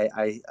one,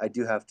 I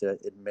do have to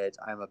admit,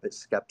 I'm a bit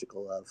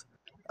skeptical of.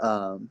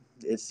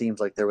 It seems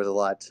like there was a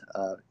lot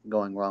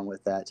going wrong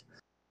with that.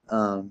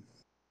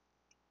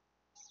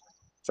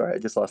 Sorry, I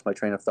just lost my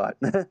train of thought.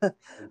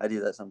 I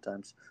do that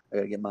sometimes. I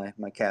gotta get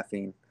my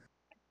caffeine.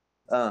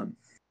 Um,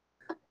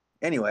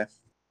 anyway,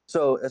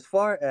 so as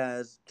far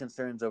as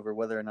concerns over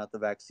whether or not the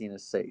vaccine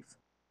is safe,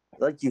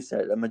 like you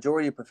said, a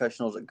majority of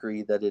professionals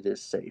agree that it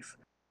is safe.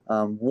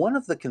 One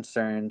of the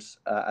concerns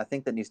I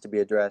think that needs to be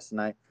addressed,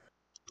 and I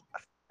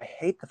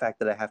hate the fact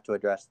that I have to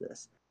address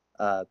this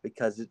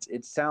because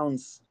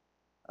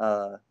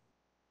uh,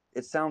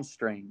 it sounds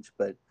strange,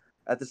 but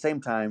at the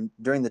same time,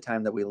 during the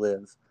time that we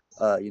live,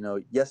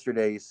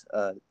 yesterday's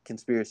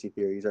conspiracy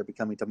theories are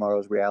becoming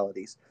tomorrow's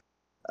realities.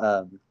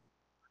 Um,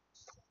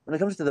 when it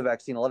comes to the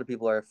vaccine, a lot of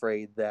people are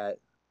afraid that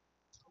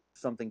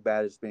something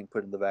bad is being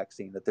put in the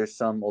vaccine, that there's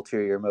some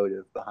ulterior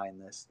motive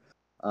behind this.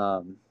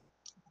 Um,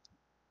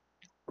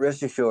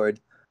 Rest assured,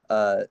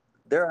 uh,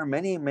 there are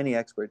many, many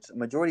experts. A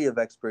majority of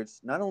experts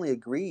not only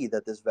agree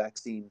that this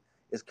vaccine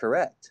is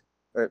correct,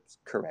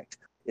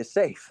 is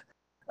safe.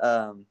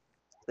 Um,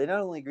 they not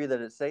only agree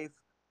that it's safe,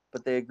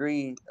 but they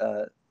agree.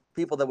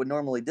 People that would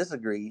normally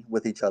disagree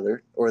with each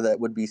other or that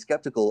would be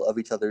skeptical of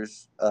each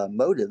other's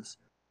motives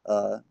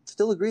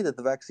still agree that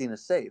the vaccine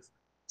is safe.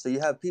 So you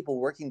have people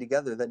working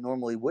together that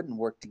normally wouldn't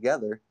work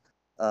together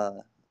uh,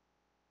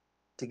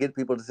 to get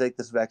people to take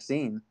this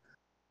vaccine.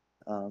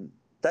 Um,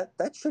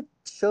 that should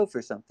show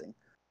for something.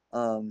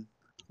 Um,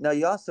 Now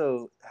you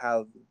also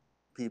have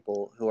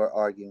people who are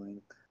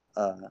arguing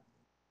uh,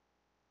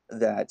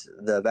 that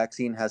the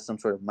vaccine has some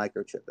sort of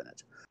microchip in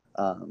it,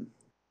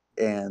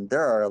 and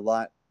there are a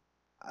lot.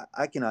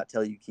 I cannot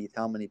tell you, Keith,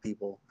 how many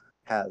people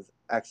have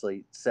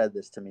actually said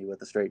this to me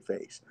with a straight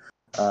face.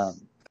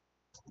 Um,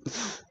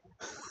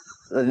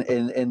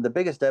 and the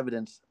biggest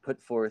evidence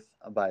put forth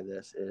by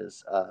this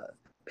is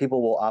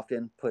people will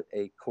often put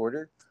a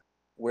quarter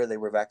where they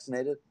were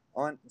vaccinated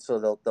on, so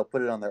they'll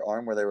put it on their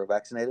arm where they were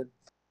vaccinated,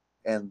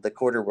 and the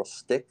quarter will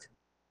stick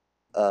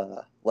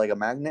like a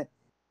magnet.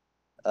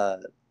 Uh,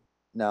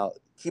 Now,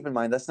 keep in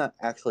mind that's not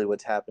actually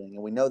what's happening,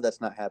 and we know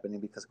that's not happening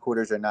because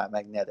quarters are not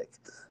magnetic.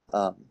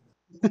 Um,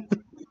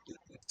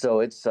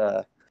 So it's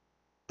so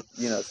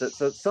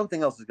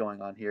something else is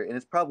going on here, and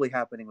it's probably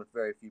happening with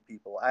very few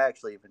people. I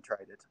actually even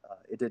tried it.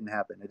 It didn't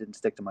happen. It didn't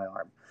stick to my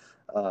arm.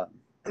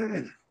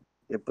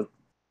 It, but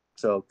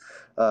so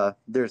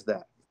there's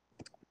that.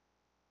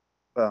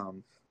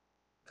 Um,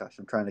 Gosh,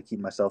 I'm trying to keep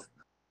myself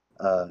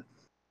uh,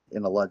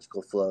 in a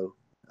logical flow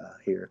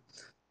here.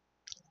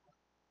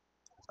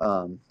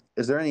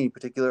 Is there any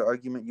particular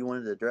argument you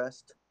wanted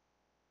addressed?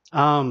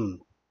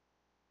 Um,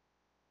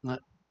 let,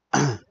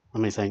 let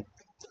me think.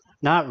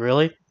 Not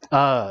really.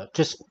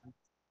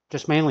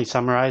 Just mainly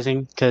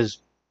summarizing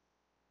because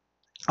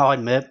I'll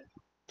admit,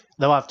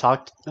 though I've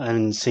talked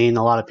and seen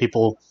a lot of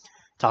people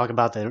talk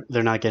about that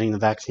they're not getting the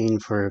vaccine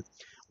for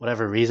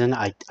whatever reason,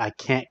 I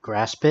can't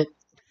grasp it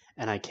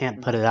and I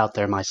can't put Mm-hmm. it out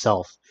there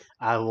myself.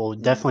 I will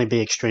definitely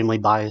be extremely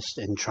biased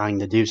in trying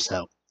to do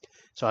so.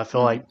 So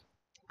Mm-hmm.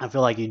 I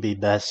feel like you'd be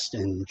best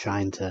in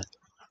trying to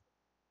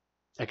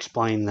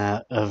explain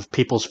that of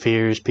people's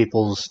fears,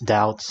 people's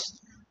doubts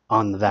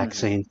on the Mm-hmm.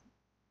 vaccine.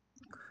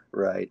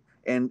 Right.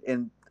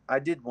 And I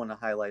did want to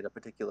highlight a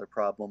particular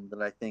problem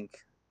that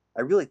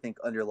I really think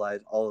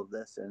underlies all of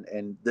this,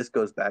 and this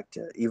goes back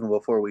to even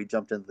before we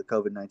jumped into the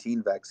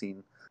COVID-19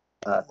 vaccine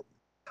uh,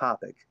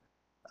 topic.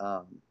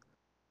 Um,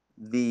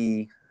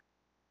 the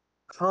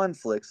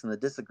conflicts and the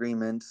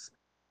disagreements,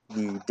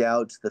 the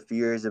doubts, the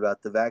fears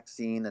about the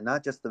vaccine, and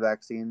not just the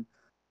vaccine,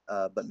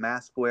 but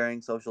mask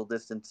wearing, social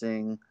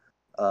distancing,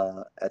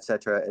 et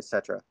cetera, et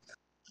cetera.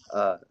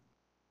 Uh,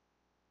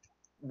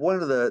 One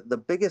of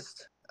the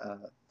biggest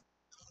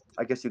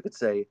I guess you could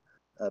say,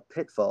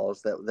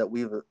 pitfalls that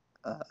we've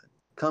uh,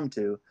 come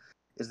to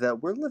is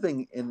that we're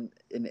living in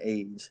an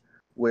age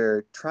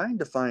where trying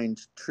to find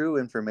true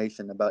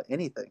information about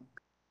anything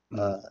Mm-hmm.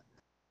 uh,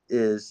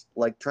 is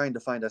like trying to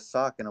find a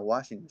sock in a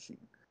washing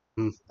machine.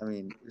 I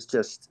mean, it's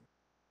just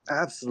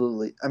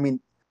absolutely. I mean,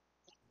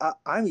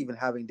 I'm even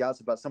having doubts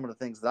about some of the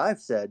things that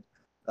I've said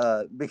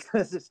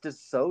because it's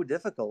just so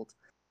difficult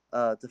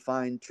to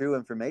find true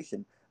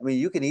information. I mean,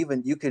 you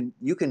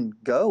can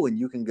go and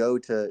you can go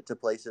to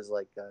places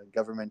like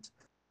government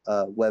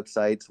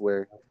websites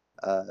where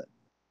uh,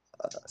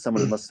 some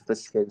of the most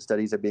sophisticated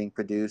studies are being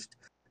produced.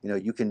 You know,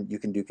 you can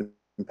do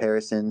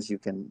comparisons. You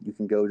can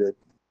go to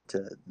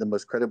the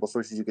most credible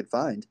sources you could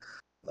find.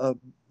 Uh,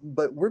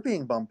 but we're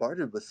being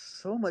bombarded with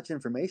so much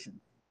information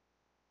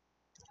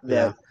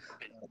Yeah. that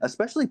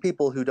especially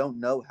people who don't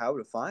know how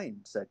to find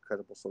said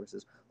credible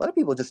sources. A lot of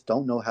people just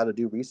don't know how to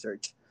do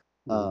research.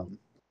 Mm-hmm. Um,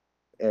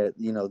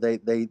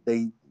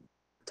 they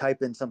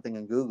type in something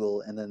in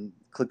Google and then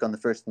click on the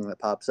first thing that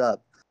pops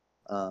up,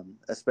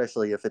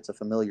 especially if it's a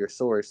familiar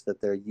source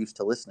that they're used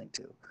to listening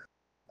to.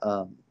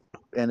 Um,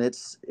 and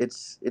it's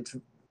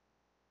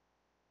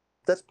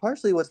that's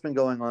partially what's been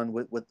going on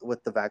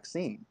with the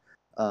vaccine.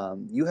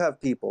 You have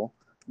people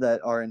that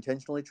are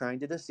intentionally trying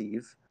to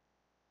deceive,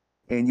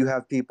 and you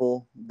have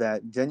people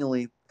that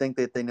genuinely think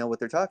that they know what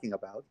they're talking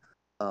about.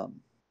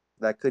 Um,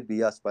 that could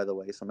be us, by the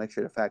way, so make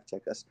sure to fact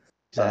check us.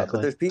 But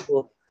Exactly. there's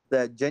people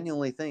that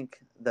genuinely think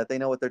that they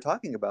know what they're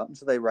talking about, and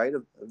so they write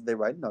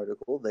an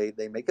article,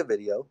 they make a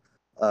video,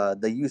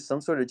 they use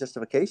some sort of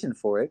justification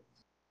for it,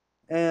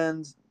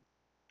 and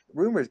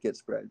rumors get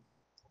spread.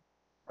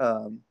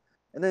 Um,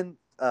 and then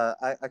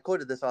I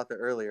quoted this author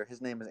earlier.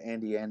 His name is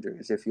Andy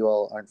Andrews. If you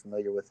all aren't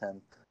familiar with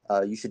him,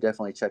 you should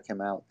definitely check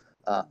him out.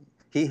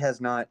 He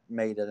has not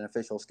made an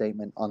official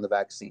statement on the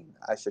vaccine.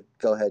 I should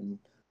go ahead and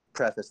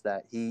preface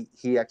that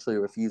he actually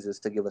refuses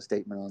to give a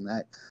statement on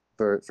that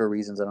for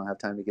reasons I don't have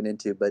time to get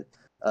into. But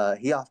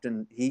he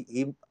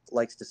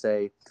likes to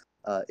say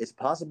it's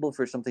possible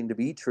for something to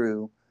be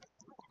true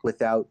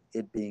without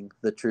it being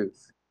the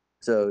truth.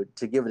 So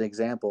to give an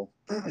example,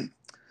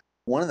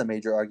 one of the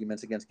major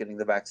arguments against getting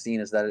the vaccine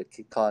is that it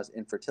could cause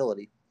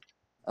infertility,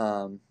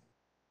 um,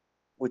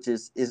 which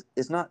is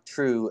not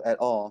true at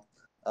all.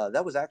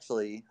 That was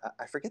actually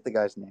I forget the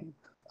guy's name.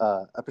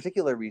 A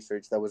particular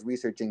research that was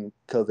researching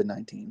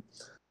COVID-19.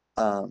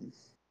 Um,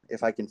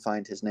 if I can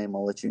find his name,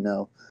 I'll let you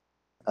know.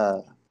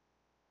 Uh,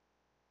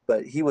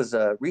 but he was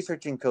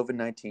researching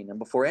COVID-19, and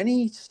before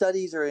any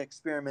studies or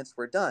experiments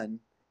were done,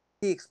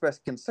 he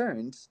expressed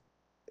concerns,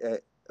 uh,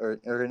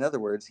 or in other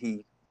words,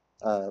 he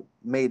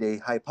made a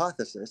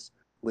hypothesis,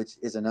 which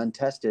is an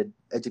untested,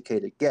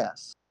 educated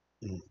guess,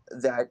 Mm.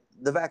 that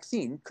the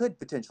vaccine could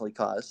potentially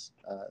cause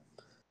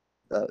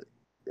uh,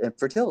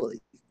 infertility,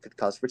 could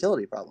cause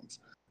fertility problems.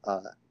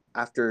 Uh,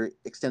 After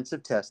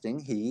extensive testing,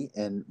 he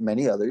and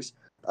many others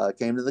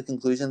came to the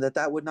conclusion that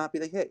that would not be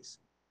the case.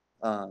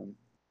 Um,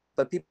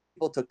 but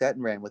people took that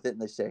and ran with it,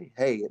 and they say,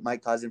 "Hey, it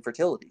might cause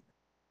infertility."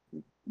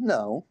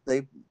 No,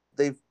 they've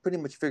pretty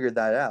much figured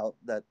that out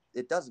that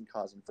it doesn't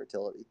cause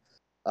infertility.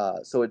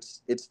 So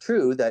it's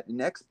true that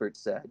an expert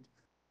said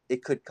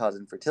it could cause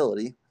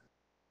infertility,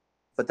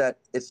 but that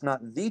it's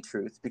not the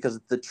truth because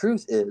the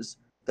truth is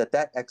that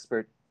that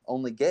expert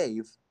only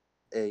gave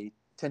a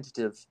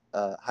tentative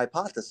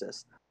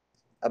hypothesis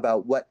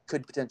about what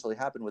could potentially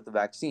happen with the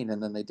vaccine,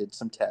 and then they did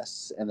some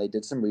tests and they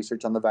did some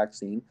research on the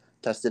vaccine,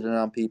 tested it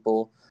on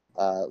people,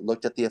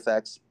 looked at the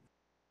effects,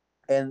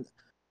 and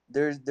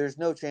there's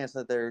no chance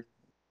that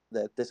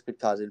this could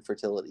cause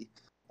infertility,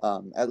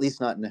 at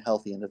least not in a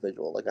healthy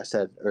individual. Like I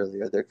said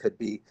earlier, there could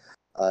be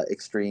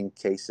extreme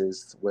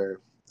cases where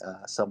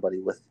somebody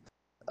with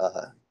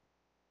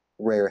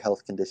rare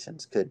health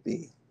conditions could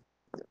be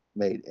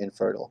made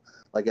infertile.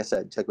 Like I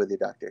said, check with your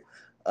doctor.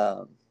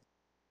 Um,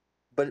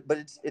 but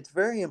it's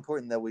very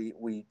important that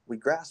we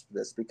grasp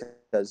this,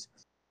 because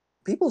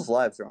people's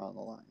lives are on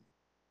the line,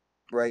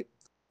 right?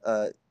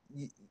 Uh,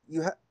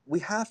 we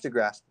have to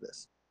grasp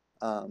this.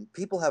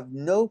 People have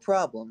no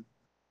problem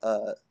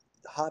uh,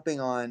 hopping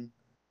on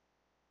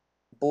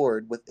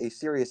board with a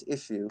serious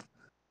issue,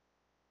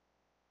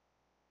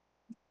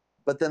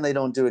 but then they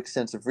don't do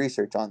extensive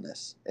research on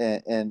this,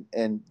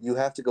 and you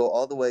have to go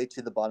all the way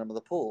to the bottom of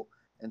the pool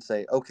and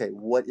say, okay,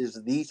 what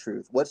is the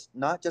truth? What's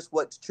not just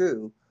what's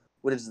true,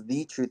 what is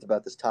the truth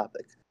about this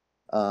topic?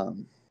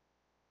 Um,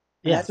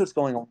 and Yeah. that's what's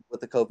going on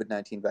with the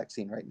COVID-19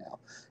 vaccine right now.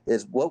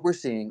 Is what we're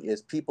seeing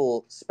is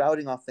people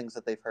spouting off things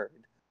that they've heard,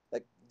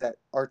 like that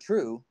are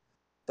true,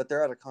 but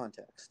they're out of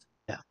context.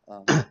 Yeah.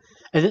 Um,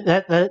 And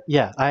that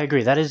yeah, I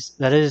agree. That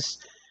is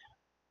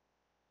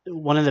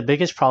one of the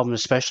biggest problems,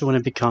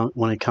 especially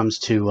when it comes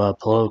to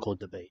political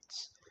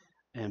debates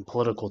and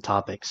political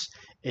topics,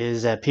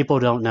 is that people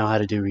don't know how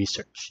to do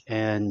research,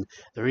 and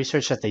the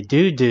research that they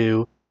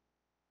do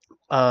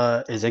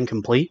is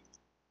incomplete.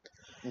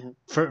 mhm.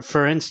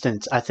 For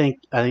instance, I think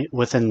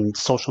within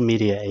social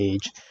media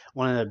age,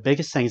 one of the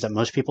biggest things that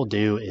most people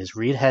do is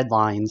read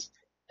headlines,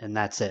 and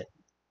that's it.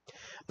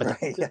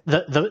 But Right.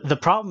 the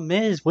problem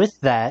is with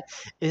that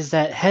is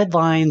that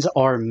headlines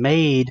are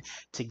made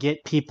to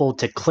get people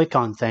to click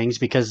on things,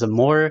 because the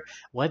more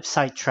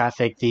website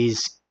traffic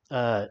these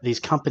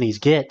companies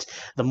get,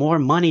 the more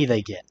money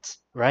they get,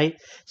 right?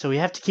 So we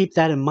have to keep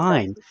that in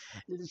mind.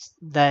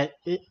 That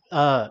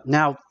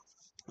now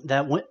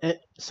that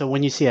so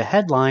when you see a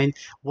headline,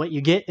 what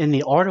you get in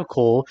the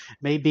article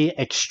may be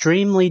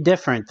extremely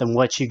different than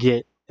what you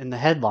get in the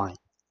headline.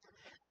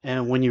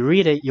 And when you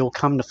read it, you'll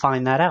come to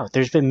find that out.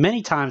 There's been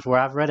many times where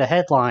I've read a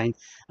headline,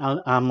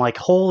 I'm like,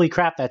 holy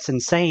crap, that's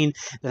insane.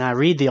 Then I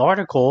read the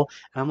article,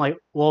 and I'm like,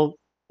 well,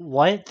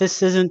 what?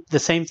 This isn't the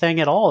same thing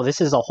at all. This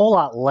is a whole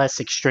lot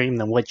less extreme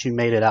than what you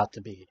made it out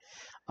to be.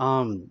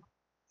 Um,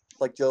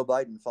 Like Joe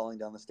Biden falling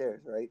down the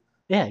stairs, right?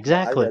 yeah, I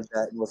exactly. read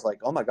that and was like,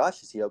 "Oh my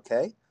gosh, is he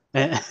okay?"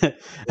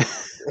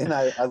 And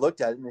I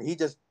looked at him, and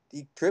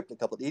he tripped a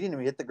couple. He didn't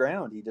even hit the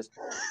ground. He just,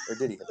 or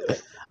did he hit the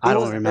ground? I He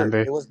don't wasn't hurt. remember.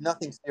 It was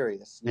nothing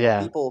serious.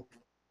 Yeah. People.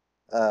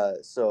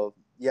 So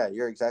yeah,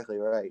 you're exactly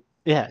right.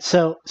 Yeah,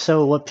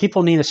 so what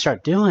people need to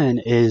start doing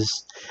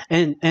is,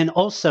 and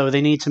also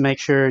they need to make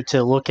sure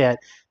to look at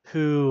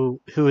who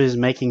is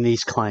making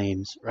these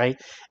claims, right?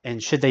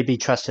 And should they be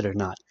trusted or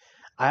not?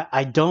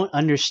 I don't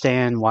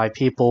understand why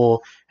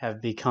people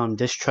have become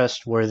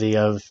distrustworthy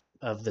of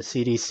the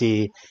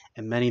CDC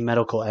and many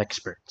medical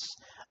experts.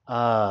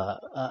 Uh,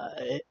 uh,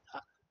 it,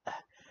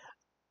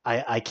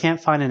 I can't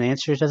find an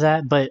answer to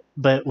that,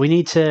 but we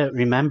need to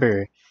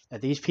remember that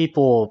these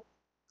people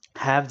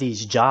have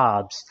these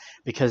jobs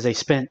because they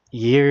spent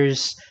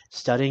years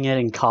studying it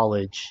in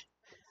college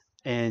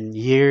and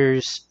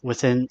years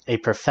within a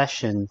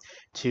profession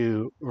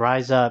to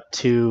rise up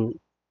to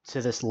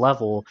this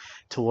level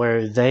to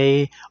where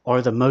they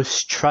are the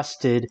most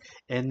trusted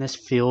in this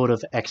field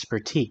of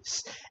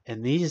expertise.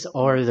 And these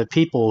are the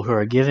people who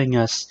are giving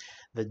us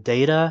the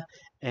data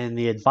and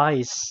the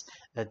advice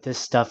that this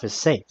stuff is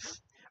safe.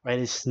 Right?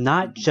 It's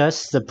not Mm-hmm.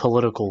 just the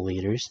political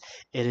leaders,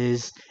 it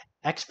is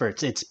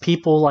experts. It's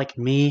people like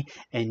me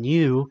and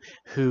you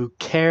who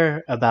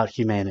care about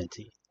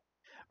humanity,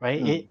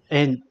 right?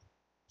 Mm-hmm.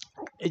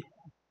 It,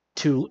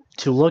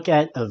 to look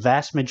at a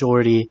vast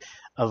majority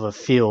of a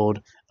field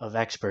of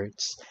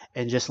experts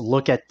and just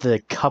look at the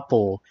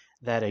couple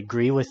that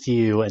agree with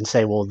you and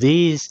say, well,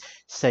 these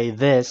say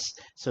this,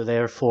 so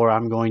therefore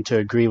I'm going to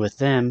agree with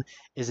them,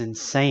 is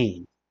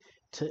insane.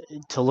 To,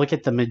 to look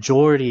at the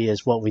majority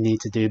is what we need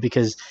to do,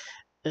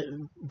 uh,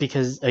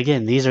 because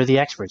again, these are the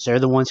experts. They're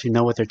the ones who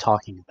know what they're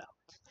talking about.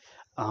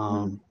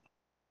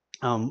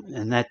 Mm-hmm.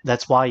 And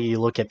that's why you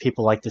look at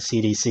people like the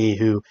CDC,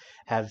 who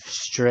have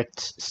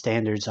strict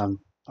standards on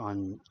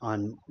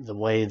the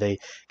way they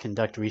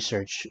conduct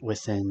research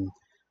within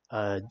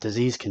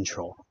disease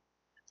control.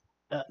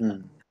 Uh,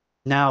 Mm-hmm.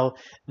 Now,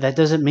 that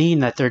doesn't mean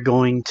that they're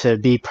going to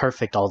be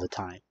perfect all the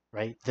time,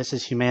 right? This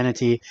is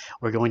humanity.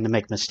 We're going to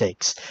make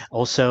mistakes.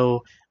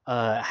 Also,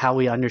 how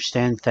we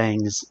understand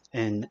things,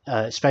 and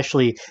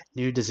especially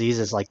new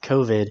diseases like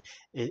COVID,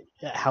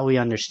 how we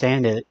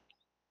understand it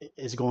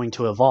is going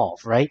to evolve,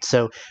 right?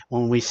 So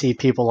when we see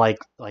people like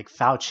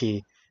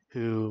Fauci,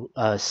 who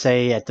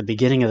say at the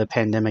beginning of the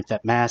pandemic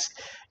that masks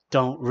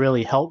don't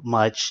really help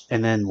much,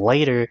 and then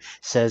later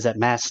says that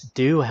masks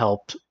do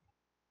help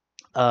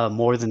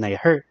more than they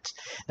hurt,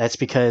 that's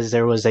because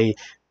there was a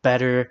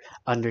better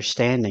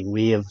understanding.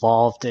 We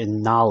evolved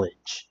in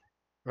knowledge,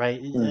 right?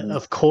 Mm-hmm.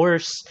 Of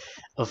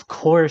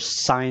course,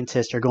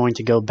 scientists are going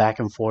to go back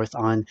and forth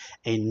on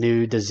a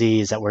new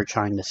disease that we're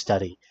trying to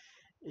study.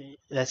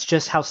 that's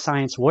just how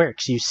science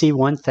works. You see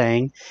one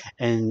thing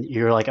and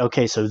you're like,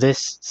 okay, so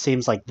this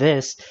seems like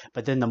this,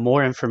 but then the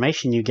more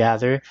information you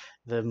gather,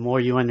 the more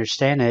you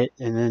understand it,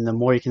 and then the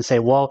more you can say,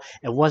 well,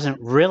 it wasn't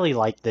really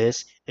like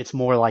this, it's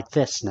more like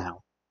this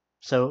now.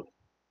 So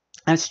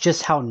that's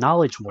just how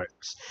knowledge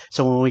works.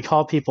 So when we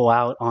call people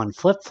out on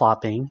flip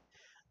flopping,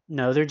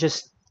 no, they're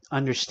just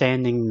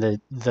understanding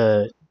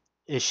the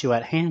issue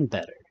at hand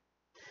better.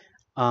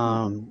 Hmm.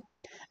 Um,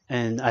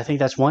 and I think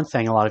that's one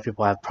thing a lot of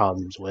people have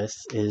problems with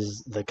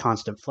is the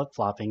constant flip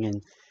flopping,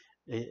 and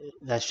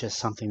that's just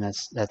something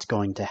that's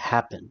going to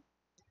happen.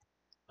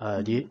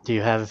 Do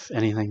you have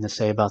anything to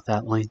say about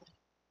that, Lane?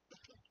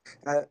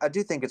 I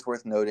do think it's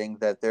worth noting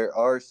that there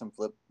are some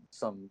flip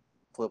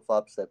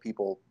flops that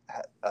people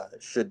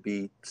should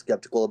be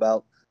skeptical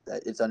about.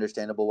 That it's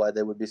understandable why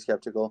they would be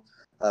skeptical.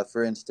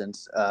 For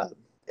instance,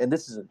 and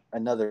this is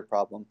another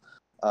problem.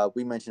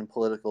 We mentioned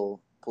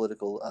political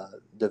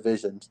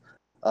divisions.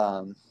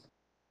 Um,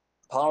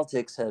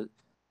 Politics has.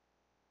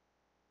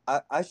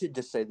 I should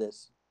just say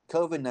this: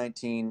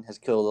 COVID-19 has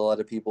killed a lot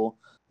of people.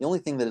 The only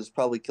thing that has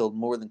probably killed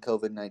more than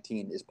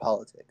COVID-19 is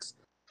politics,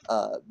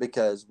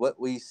 because what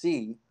we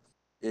see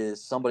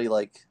is somebody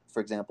like,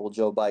 for example,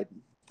 Joe Biden.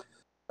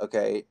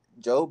 Okay,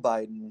 Joe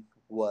Biden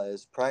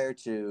was prior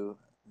to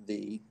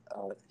the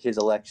his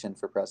election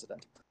for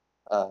president,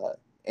 uh,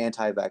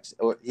 anti-vaccine,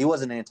 or he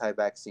wasn't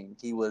anti-vaccine.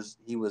 He was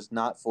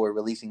not for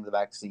releasing the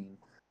vaccine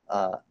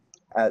uh,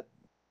 at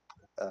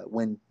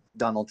when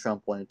Donald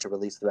Trump wanted to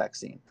release the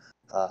vaccine.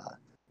 Uh,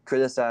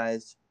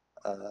 criticized,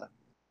 uh,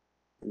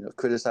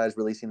 criticized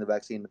releasing the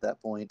vaccine at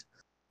that point,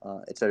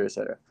 et cetera, et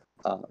cetera.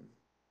 Um,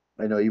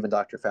 I know even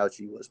Dr.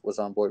 Fauci was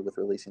on board with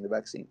releasing the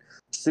vaccine.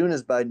 As soon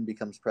as Biden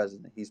becomes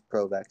president, he's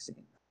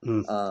pro-vaccine,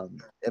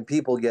 Mm, and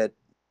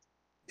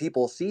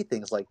people see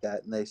things like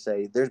that and they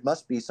say there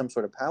must be some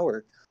sort of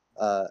power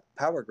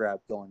grab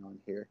going on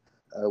here.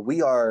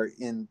 We are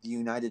in the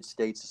United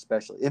States,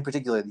 especially in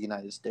particular the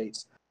United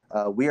States.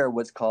 We are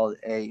what's called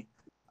a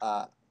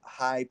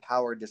high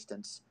power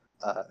distance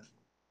uh,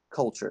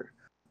 culture,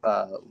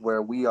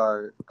 where we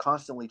are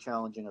constantly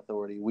challenging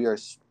authority. We are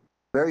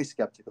very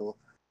skeptical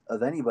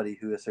of anybody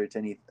who asserts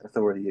any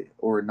authority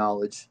or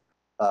knowledge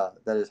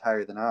that is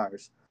higher than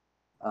ours.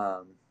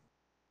 Um,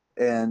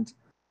 and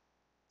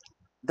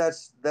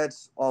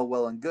that's all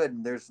well and good.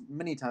 And there's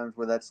many times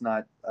where that's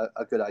not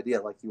a good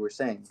idea, like you were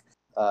saying.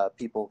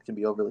 People can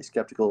be overly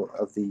skeptical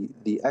of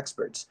the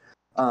experts.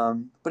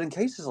 But in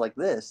cases like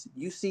this,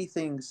 you see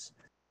things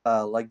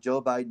like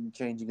Joe Biden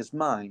changing his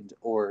mind,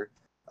 or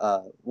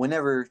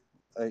whenever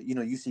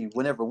you see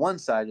whenever one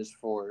side is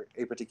for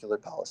a particular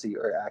policy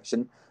or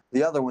action,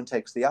 the other one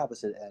takes the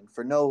opposite end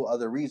for no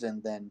other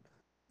reason than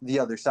the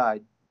other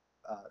side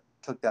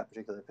took that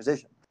particular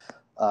position.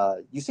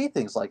 You see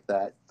things like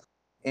that,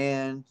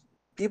 and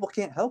people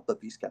can't help but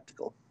be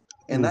skeptical,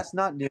 and mm, that's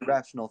not an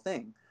irrational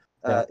thing.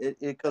 yeah,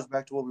 It goes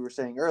back to what we were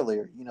saying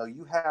earlier.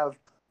 You have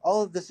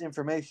all of this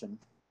information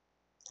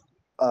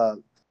uh,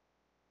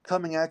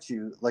 coming at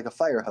you like a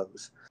fire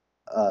hose,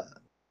 uh,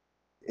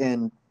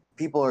 and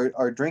people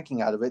are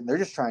drinking out of it, and they're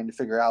just trying to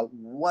figure out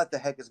what the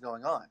heck is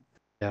going on.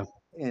 yeah,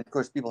 And of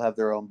course, people have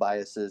their own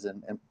biases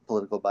and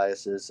political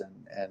biases,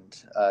 and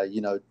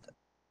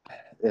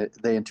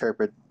they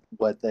interpret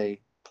what they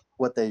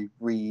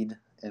read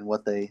and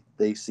what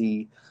they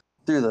see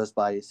through those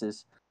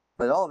biases.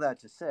 But all that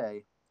to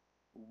say,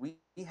 we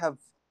have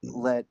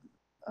let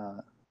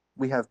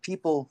we have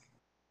people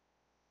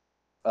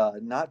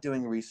not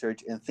doing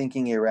research and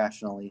thinking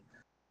irrationally.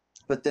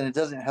 But then it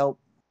doesn't help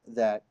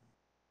that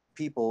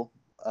people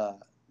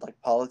like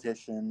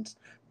politicians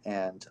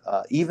and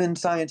even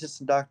scientists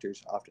and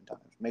doctors,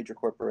 oftentimes major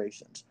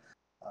corporations,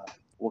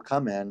 will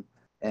come in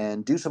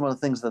and do some of the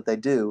things that they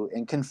do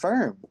and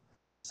confirm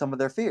some of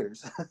their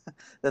fears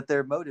that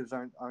their motives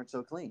aren't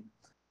so clean.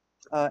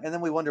 And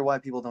then we wonder why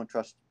people don't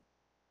trust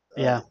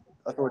uh, yeah,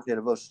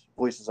 authoritative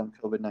voices on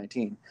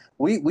COVID-19.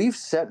 We've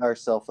set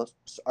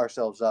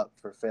ourselves up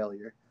for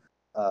failure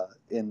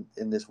in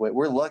this way.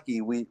 We're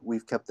lucky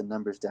we've kept the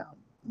numbers down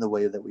the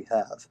way that we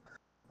have.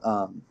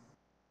 Um,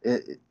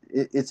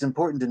 it's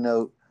important to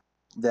note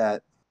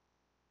that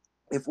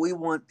if we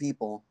want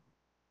people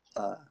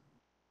uh,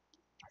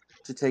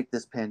 to take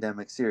this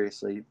pandemic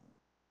seriously,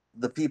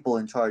 the people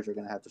in charge are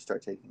going to have to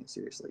start taking it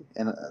seriously.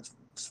 And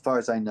as far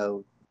as I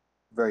know,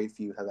 very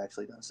few have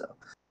actually done so.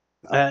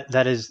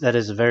 that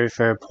is a very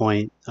fair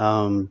point.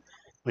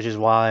 Which is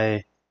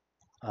why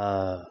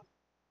uh,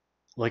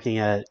 looking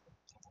at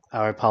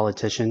our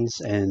politicians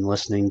and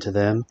listening to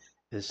them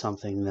is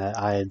something that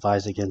I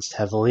advise against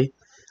heavily.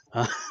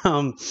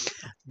 Um,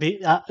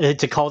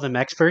 to call them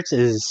experts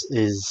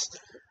is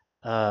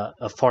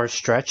a far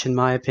stretch in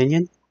my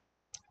opinion,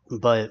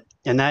 but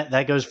and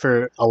that goes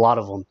for a lot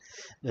of them.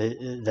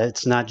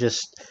 That's not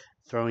just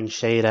throwing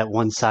shade at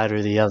one side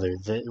or the other.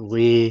 That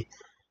we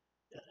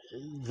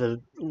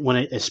the when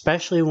it,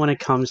 especially when it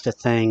comes to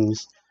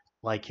things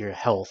like your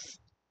health,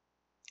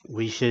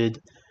 we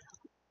should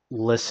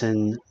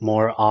listen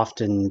more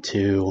often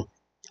to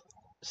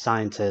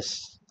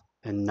scientists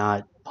and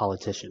not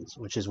politicians,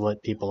 which is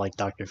what people like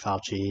Dr.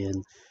 Fauci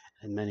and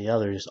many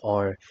others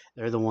are.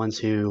 They're the ones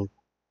who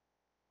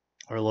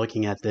are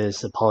looking at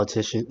this, a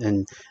politician,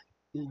 and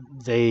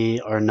they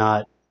are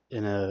not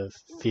in a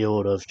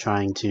field of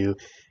trying to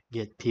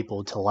get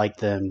people to like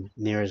them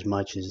near as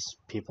much as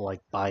people like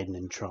Biden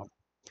and Trump.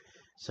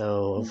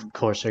 So of Mhm.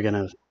 course they're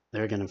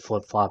gonna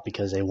flip flop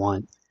because they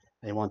want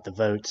the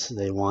votes,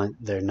 they want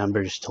their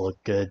numbers to look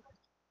good,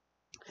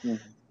 Mhm.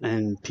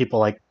 and people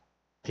like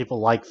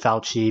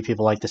Fauci,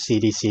 people like the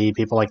CDC,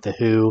 people like the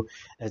WHO.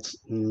 It's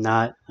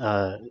not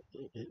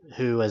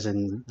WHO as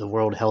in the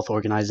World Health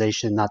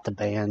Organization, not the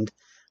band.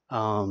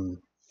 Um,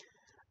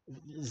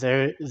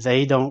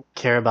 they don't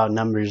care about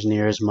numbers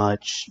near as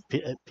much,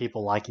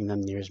 people liking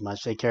them near as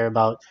much. They care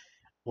about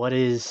what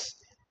is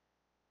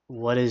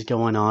what is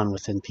going on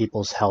within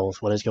people's health,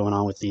 what is going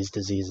on with these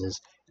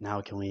diseases, and how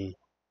can we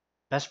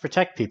best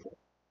protect people.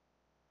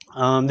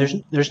 There's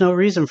Mhm. there's no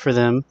reason for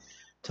them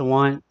to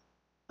want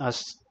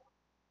us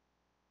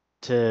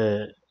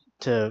to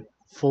to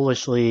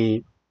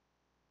foolishly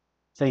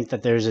think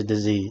that there's a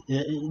disease.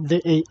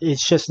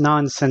 It's just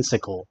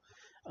nonsensical.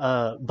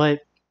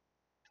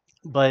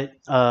 But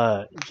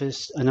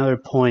just another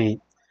point,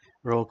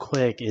 real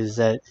quick, is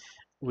that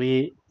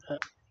we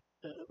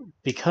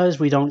because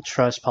we don't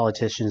trust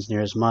politicians near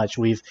as much,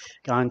 we've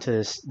gone to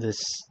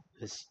this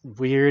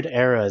weird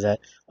era that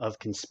of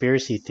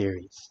conspiracy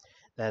theories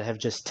that have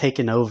just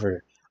taken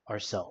over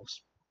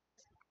ourselves,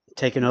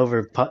 taken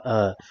over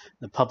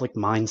the public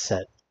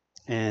mindset,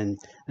 and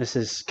this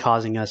is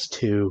causing us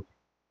to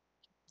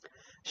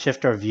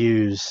shift our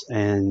views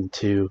and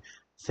to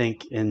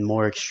think in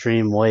more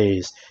extreme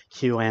ways.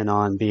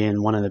 QAnon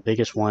being one of the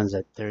biggest ones,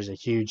 that there's a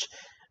huge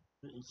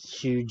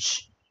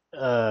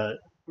uh,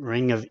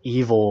 ring of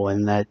evil,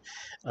 and that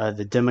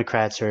the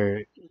Democrats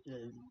are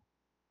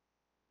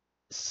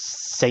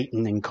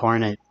Satan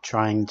incarnate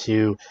trying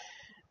to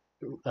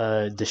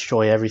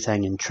destroy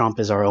everything, and Trump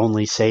is our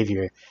only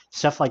savior.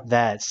 Stuff like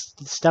that.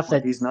 Stuff Well,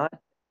 that he's not.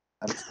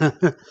 I'm just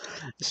kidding.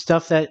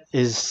 stuff that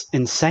is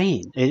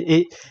insane.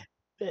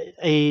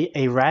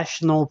 A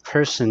rational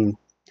person,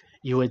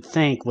 you would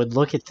think, would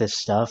look at this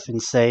stuff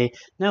and say,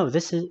 "No,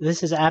 this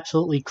is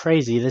absolutely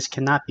crazy. This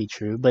cannot be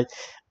true." But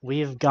we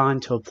have gone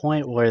to a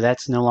point where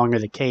that's no longer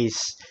the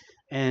case.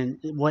 And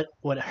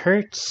what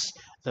hurts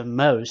the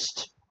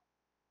most,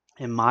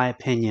 in my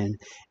opinion,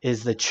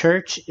 is the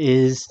church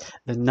is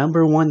the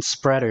number one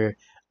spreader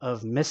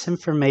of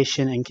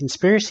misinformation and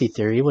conspiracy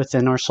theory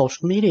within our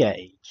social media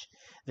age.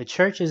 The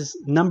church is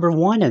number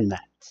one in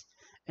that.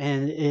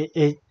 And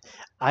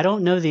I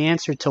don't know the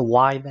answer to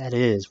why that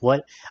is.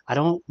 I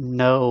don't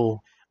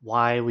know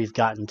why we've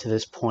gotten to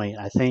this point.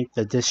 I think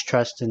the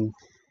distrust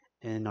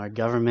in our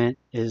government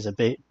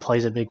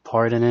plays a big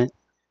part in it,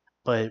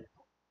 but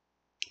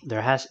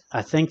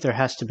I think there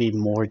has to be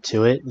more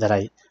to it, that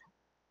I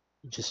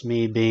just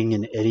me being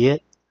an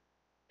idiot,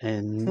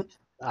 and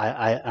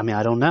I mean,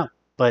 I don't know,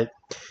 but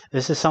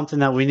this is something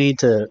that we need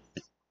to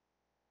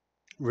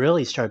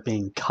really start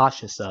being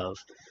cautious of,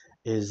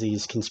 is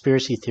these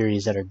conspiracy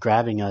theories that are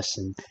grabbing us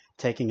and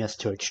taking us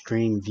to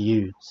extreme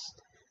views,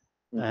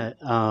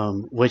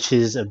 Mhm. which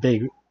is a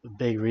big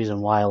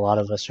reason why a lot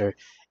of us are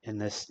in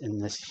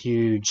this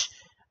huge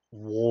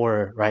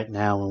war right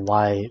now, and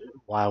why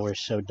we're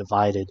so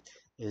divided,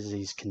 is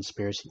these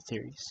conspiracy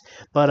theories.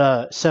 But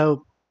uh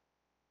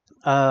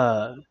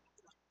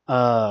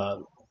uh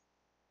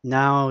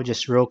now,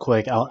 just real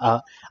quick, I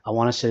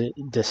want us to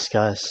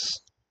discuss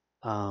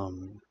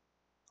um,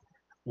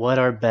 what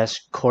our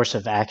best course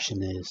of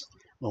action is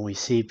when we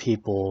see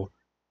people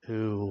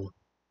who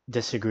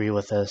disagree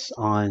with us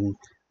on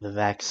the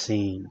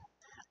vaccine.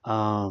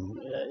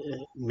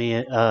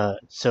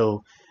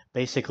 So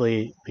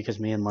basically, because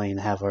me and Lane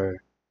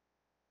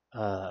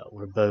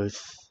we're both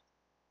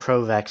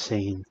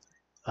pro-vaccine.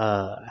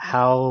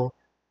 How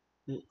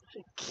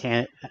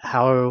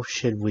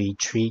should we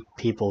treat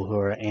people who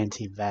are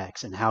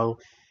anti-vax, and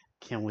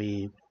can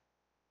we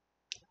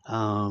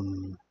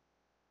um,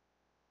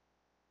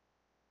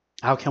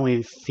 how can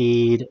we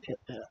feed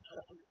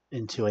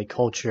into a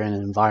culture and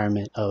an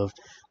environment of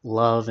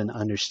love and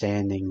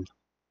understanding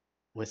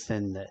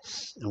within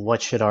this? And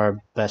what should our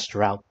best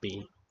route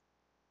be?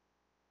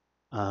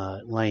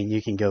 Lane,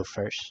 you can go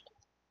first.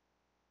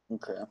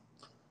 Okay.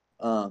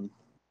 Um,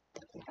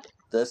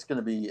 that's going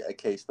to be a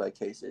case by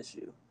case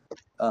issue,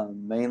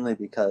 mainly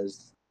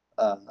because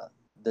uh,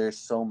 there's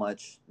so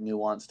much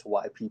nuance to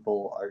why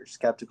people are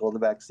skeptical of the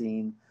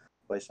vaccine,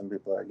 why some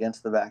people are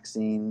against the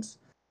vaccines.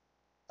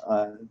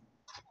 Uh,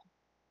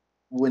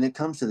 when it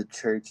comes to the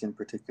church in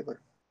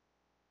particular,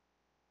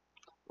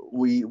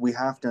 we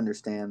have to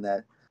understand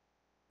that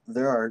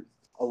there are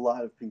a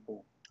lot of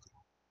people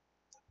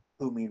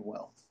who mean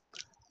well.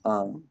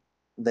 Um,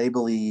 they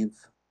believe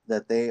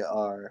that they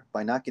are,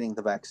 by not getting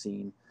the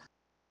vaccine,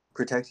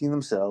 protecting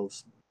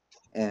themselves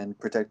and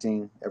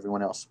protecting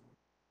everyone else.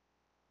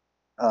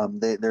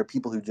 There are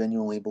people who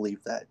genuinely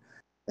believe that,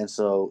 and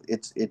so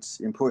it's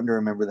important to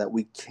remember that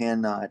we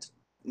cannot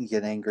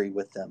get angry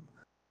with them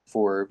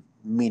for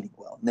meaning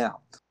well. Now,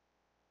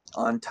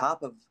 On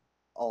top of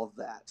all of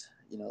that,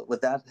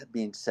 with that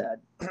being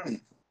said,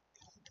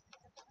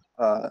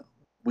 uh,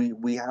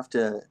 we have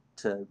to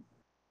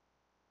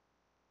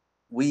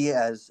we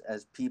as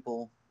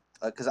people,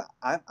 because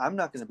I'm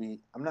not going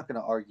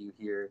to argue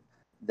here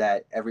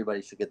that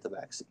everybody should get the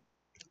vaccine.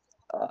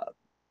 Uh,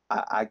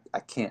 I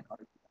can't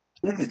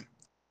argue.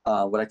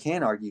 What I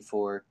can argue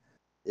for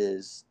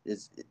is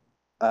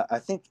I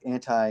think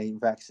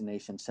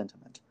anti-vaccination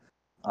sentiment.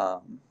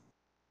 Um,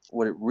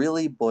 what it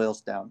really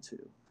boils down to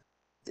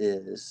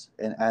is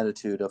an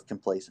attitude of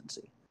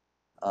complacency.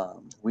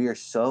 We are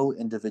so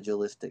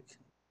individualistic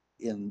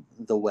in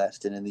the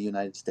West and in the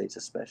United States,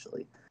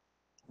 especially,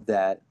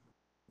 that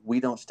we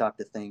don't stop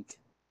to think,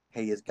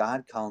 hey, is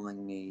God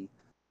calling me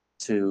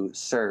to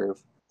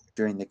serve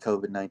during the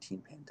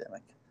COVID-19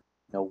 pandemic?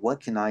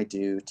 What can I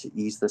do to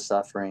ease the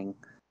suffering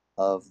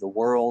of the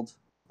world,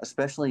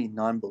 especially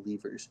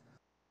non-believers?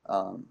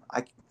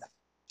 I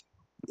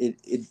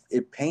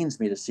it pains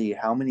me to see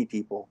how many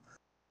people,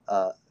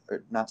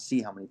 or not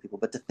see how many people,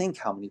 but to think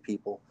how many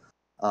people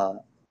uh,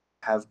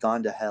 have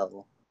gone to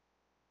hell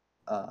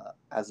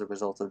as a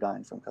result of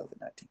dying from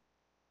COVID-19.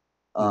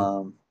 Mm.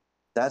 Um,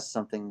 that's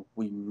something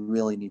we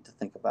really need to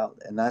think about,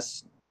 and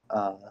that's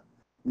uh,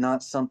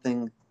 not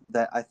something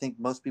that I think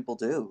most people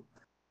do.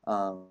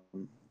 Um,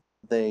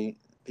 they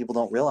People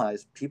don't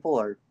realize people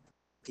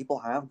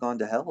have gone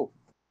to hell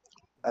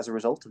as a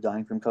result of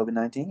dying from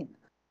COVID-19.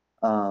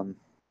 Um,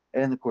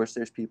 and of course,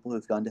 there's people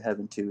who've gone to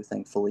heaven too,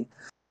 thankfully.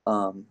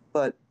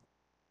 But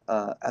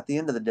at the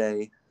end of the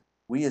day,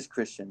 we as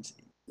Christians,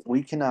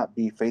 we cannot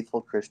be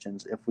faithful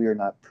Christians if we are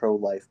not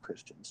pro-life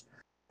Christians.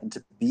 And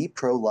to be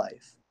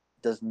pro-life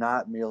does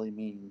not merely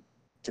mean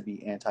to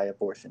be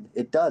anti-abortion.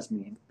 It does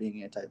mean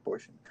being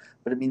anti-abortion,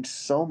 but it means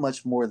so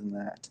much more than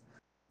that.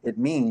 It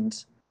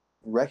means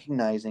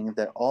recognizing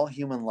that all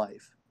human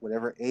life,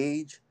 whatever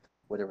age,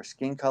 whatever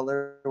skin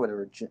color,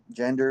 whatever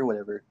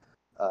gender,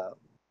 uh,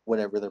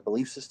 whatever their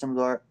belief systems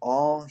are,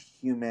 all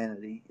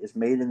humanity is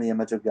made in the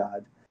image of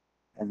God,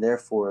 and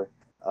therefore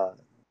uh,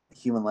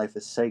 human life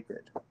is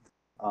sacred.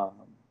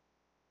 Um,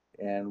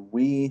 and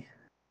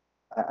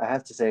I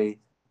have to say,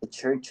 the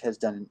church has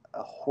done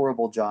a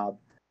horrible job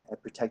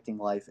at protecting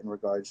life in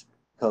regards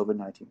to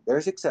COVID-19.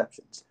 There's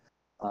exceptions.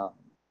 A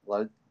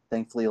lot of,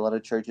 Thankfully, a lot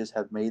of churches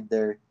have made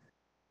their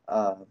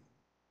uh,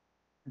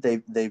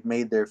 they've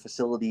made their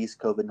facilities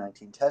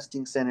COVID-19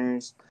 testing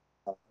centers,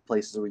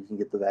 places where you can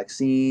get the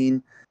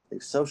vaccine.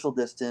 They've social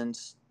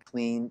distance,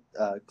 clean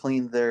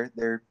their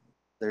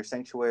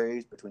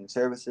sanctuaries between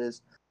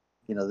services.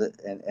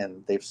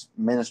 And they've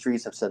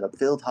ministries have set up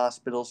field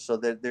hospitals, so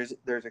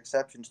there's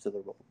exceptions to the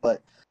rule.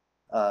 But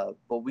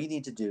what we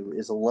need to do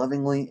is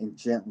lovingly and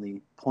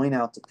gently point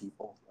out to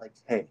people, like,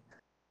 hey,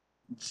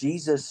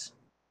 Jesus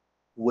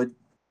would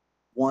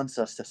wants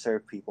us to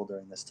serve people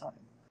during this time.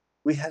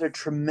 We had a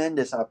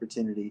tremendous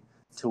opportunity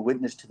to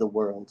witness to the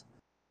world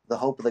the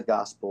hope of the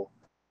gospel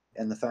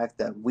and the fact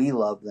that we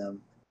love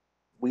them.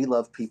 We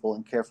love people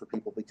and care for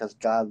people because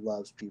God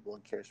loves people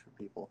and cares for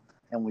people,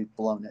 and we've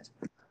blown it.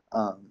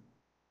 Um,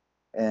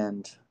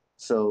 and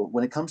so,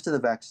 when it comes to the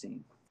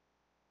vaccine,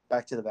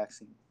 back to the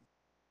vaccine,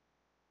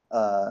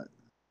 uh,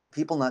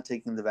 people not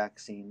taking the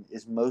vaccine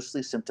is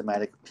mostly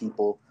symptomatic of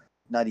people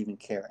not even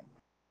caring.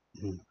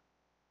 Mm.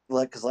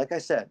 Because, like I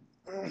said,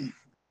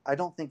 I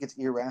don't think it's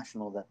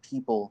irrational that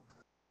people.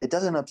 It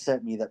doesn't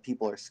upset me that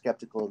people are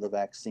skeptical of the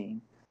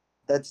vaccine.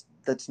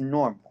 That's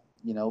normal.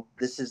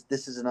 This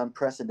is an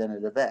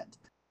unprecedented event.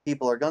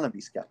 People are going to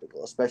be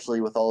skeptical,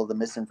 especially with all of the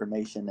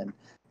misinformation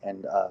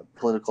and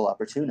political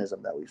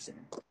opportunism that we've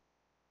seen.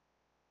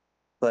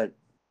 But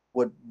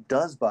what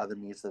does bother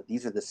me is that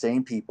these are the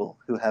same people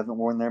who haven't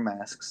worn their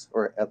masks,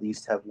 or at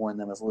least have worn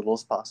them as little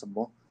as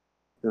possible,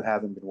 who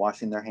haven't been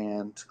washing their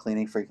hands,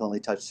 cleaning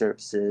frequently touched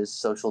surfaces,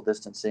 social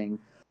distancing,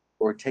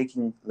 or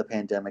taking the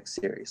pandemic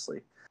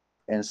seriously.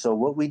 And so,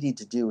 what we need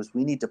to do is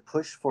we need to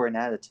push for an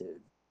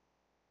attitude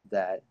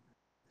that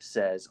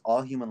says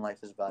all human life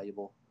is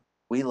valuable.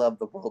 We love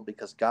the world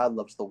because God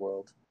loves the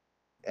world.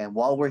 And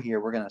while we're here,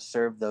 we're going to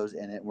serve those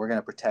in it. We're going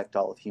to protect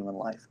all of human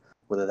life,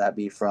 whether that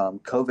be from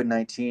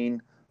COVID-19,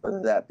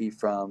 whether that be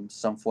from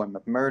some form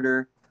of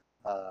murder,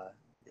 uh,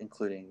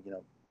 including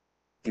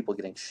people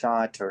getting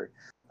shot, or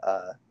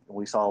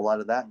we saw a lot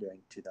of that during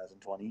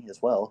 2020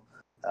 as well,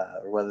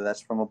 or whether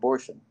that's from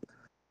abortion.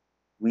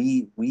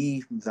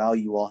 We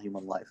value all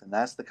human life, and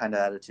that's the kind of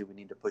attitude we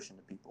need to push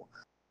into people.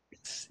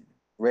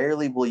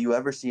 Rarely will you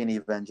ever see an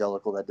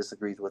evangelical that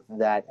disagrees with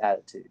that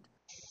attitude,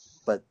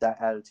 but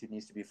that attitude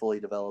needs to be fully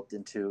developed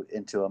into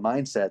a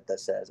mindset that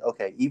says,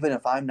 okay, even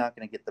if I'm not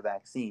going to get the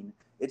vaccine,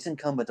 it's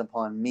incumbent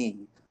upon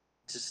me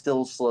to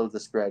still slow the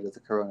spread of the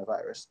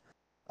coronavirus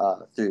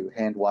through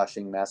hand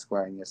washing, mask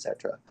wearing,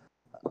 etc.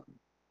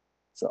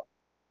 So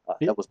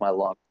that was my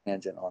long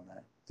tangent on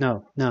that.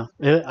 No, no.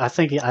 I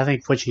think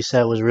what you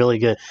said was really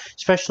good,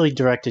 especially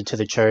directed to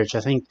the church.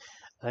 I think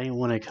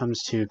when it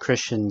comes to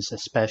Christians,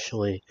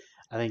 especially,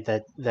 I think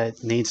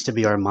that needs to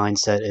be our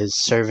mindset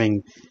is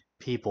serving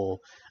people.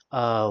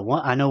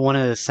 I know one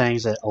of the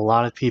things that a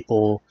lot of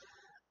people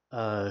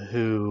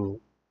who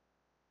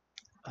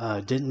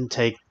didn't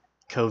take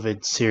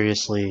COVID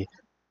seriously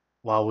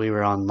while we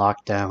were on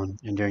lockdown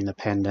and during the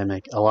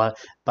pandemic. A lot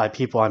by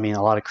people, I mean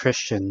a lot of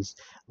Christians.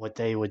 What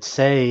they would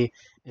say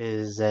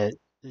is that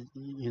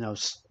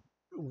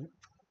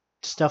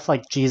stuff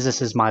like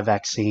Jesus is my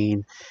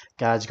vaccine,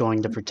 God's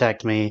going to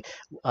protect me.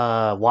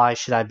 Why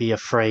should I be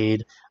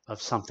afraid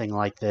of something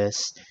like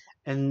this?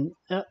 And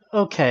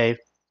okay,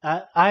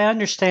 I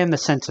understand the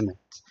sentiment.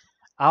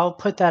 I'll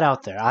put that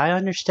out there. I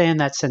understand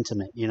that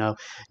sentiment.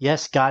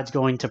 Yes, God's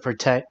going to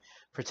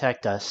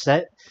protect us.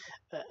 That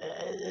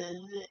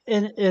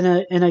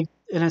in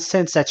a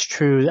sense that's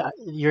true.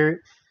 You're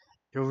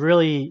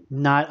really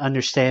not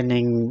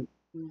understanding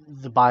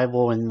the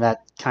Bible and that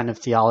kind of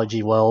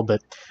theology well,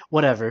 but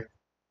whatever.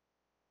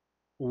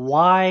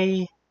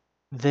 Why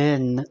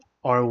then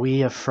are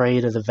we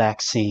afraid of the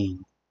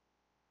vaccine?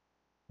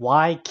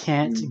 Why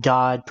can't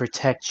God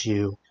protect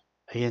you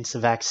against the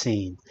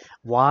vaccine?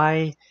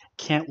 Why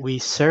can't we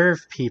serve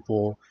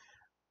people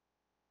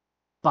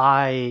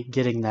by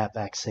getting that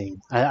vaccine?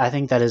 I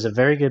think that is a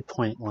very good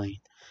point, Lane.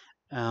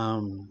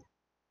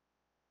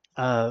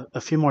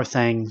 A few more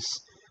things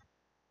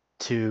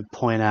to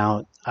point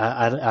out.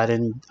 I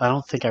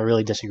don't think I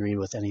really disagreed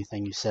with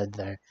anything you said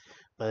there,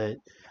 but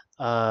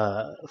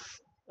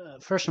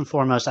first and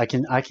foremost, I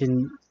can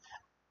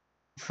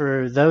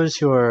for those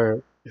who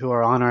are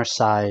on our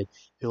side,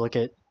 who look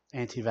at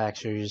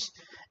anti-vaxxers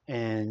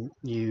and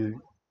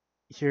you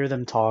hear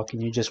them talk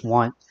and you just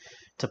want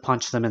to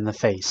punch them in the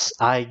face.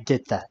 I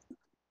get that.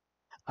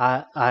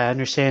 I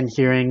understand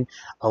hearing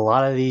a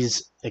lot of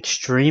these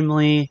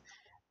extremely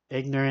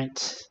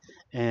ignorant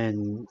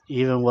and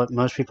even what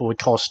most people would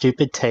call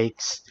stupid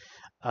takes.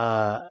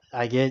 I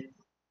get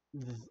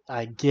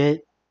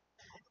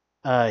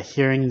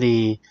hearing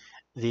the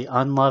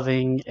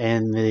unloving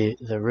and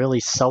the really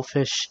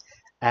selfish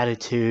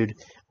attitude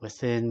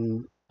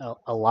within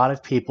a lot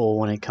of people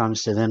when it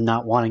comes to them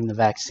not wanting the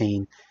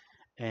vaccine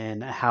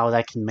and how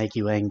that can make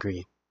you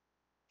angry.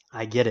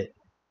 I get it.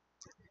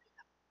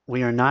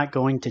 We are not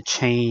going to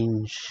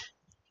change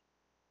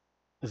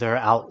their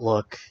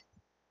outlook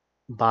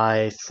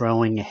by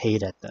throwing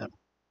hate at them.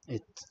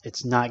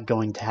 It's not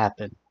going to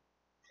happen.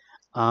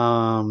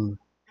 Now,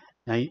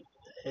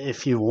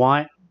 if you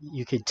want,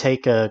 you could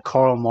take a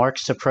Karl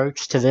Marx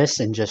approach to this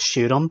and just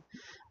shoot them,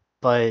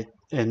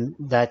 and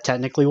that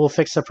technically will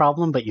fix the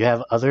problem. But you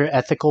have other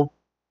ethical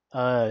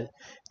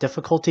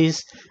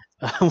difficulties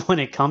when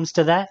it comes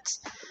to that.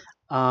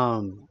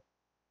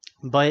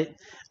 But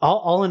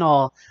all in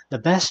all, the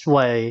best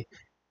way,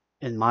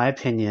 in my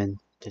opinion,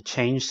 to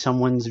change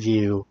someone's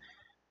view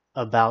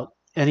about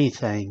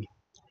anything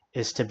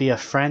is to be a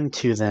friend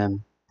to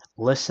them,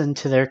 listen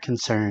to their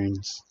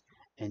concerns,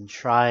 and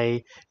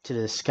try to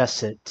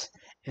discuss it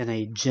in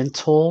a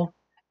gentle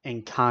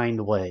and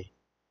kind way.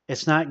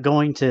 It's not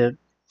going to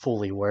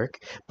fully work,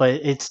 but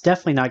it's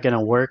definitely not going to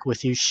work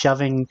with you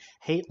shoving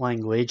hate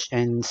language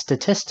and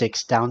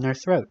statistics down their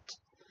throat.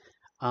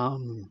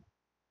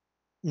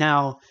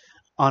 Now,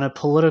 on a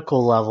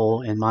political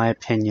level, in my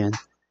opinion,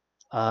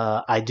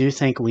 I do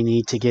think we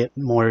need to get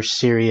more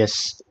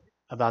serious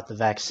about the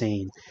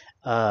vaccine.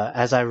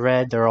 As I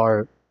read, there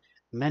are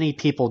many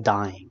people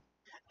dying.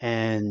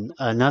 And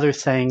another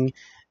thing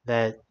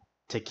that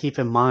to keep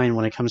in mind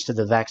when it comes to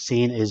the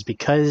vaccine is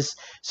because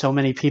so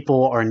many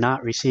people are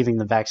not receiving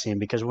the vaccine,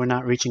 because we're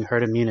not reaching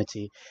herd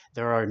immunity,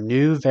 there are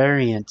new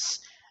variants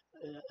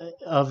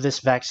of this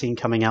vaccine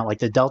coming out, like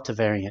the Delta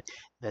variant,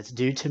 that's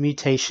due to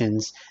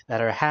mutations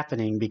that are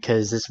happening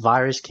because this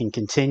virus can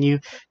continue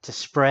to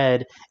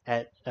spread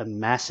at a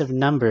massive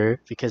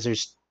number because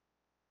there's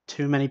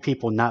too many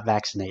people not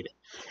vaccinated.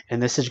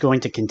 And this is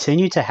going to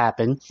continue to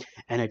happen,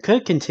 and it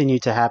could continue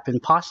to happen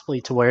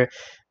possibly to where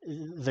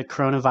the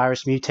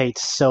coronavirus mutates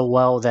so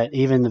well that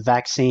even the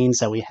vaccines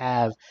that we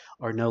have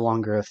are no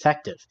longer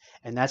effective.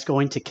 And that's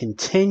going to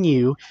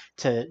continue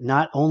to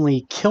not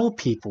only kill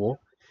people,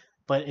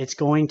 but it's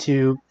going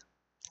to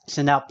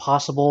send out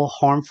possible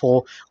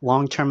harmful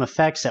long-term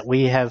effects that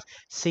we have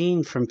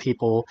seen from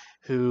people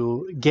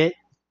who get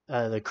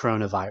the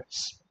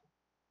coronavirus.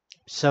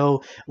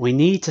 So we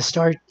need to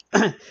start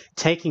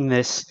taking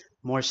this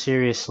more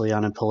seriously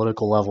on a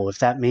political level. If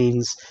that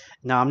means,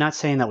 now I'm not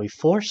saying that we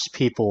force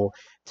people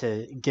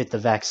to get the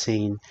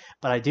vaccine,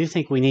 but I do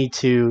think we need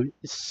to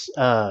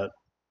start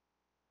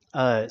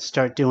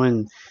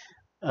doing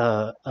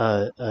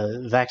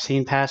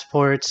vaccine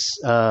passports,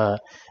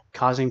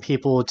 causing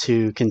people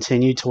to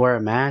continue to wear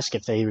a mask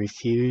if they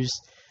refuse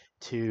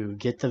to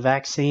get the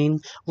vaccine.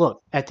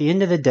 Look, at the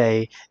end of the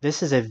day,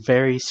 this is a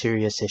very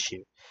serious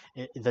issue.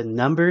 The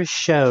numbers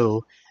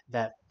show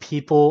that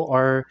people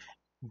are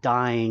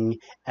dying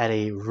at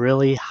a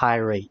really high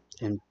rate,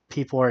 and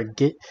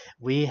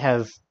we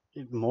have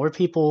more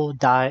people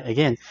die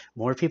again.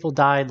 More people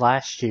died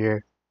last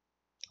year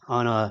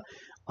on a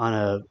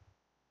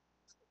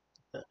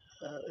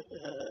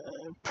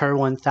per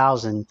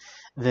 1,000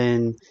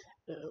 than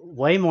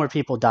way more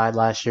people died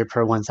last year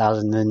per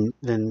 1,000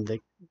 than the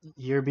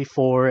year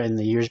before and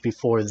the years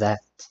before that.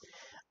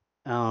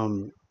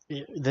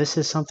 this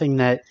is something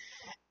that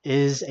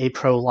is a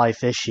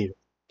pro-life issue.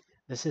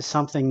 This is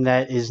something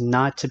that is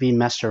not to be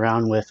messed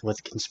around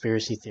with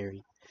conspiracy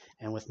theory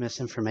and with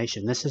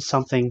misinformation. This is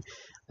something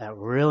that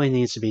really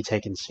needs to be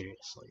taken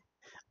seriously.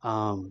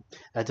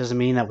 That doesn't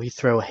mean that we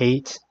throw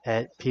hate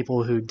at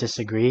people who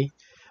disagree,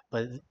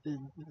 but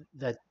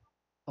that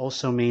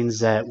also means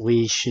that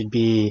we should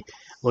be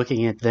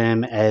looking at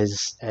them as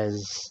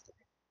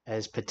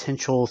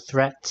potential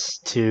threats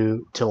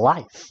to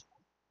life.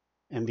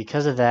 And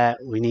because of that,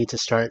 we need to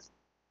start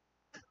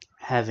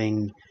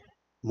having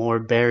more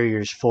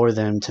barriers for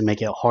them to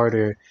make it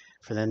harder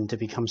for them to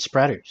become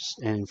spreaders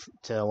and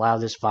to allow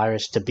this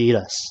virus to beat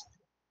us.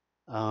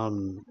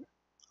 Um,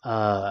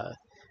 uh,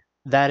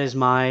 that is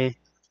my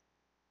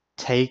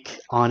take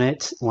on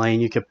it.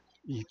 Lane,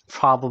 you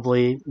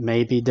probably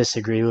maybe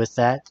disagree with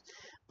that,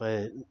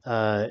 but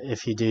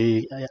if you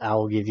do, I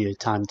will give you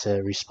time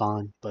to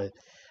respond. But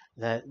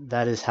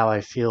that is how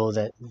I feel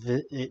that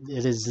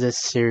it is this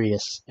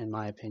serious, in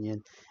my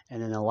opinion,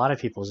 and in a lot of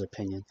people's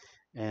opinion.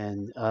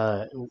 And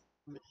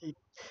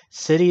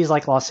cities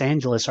like Los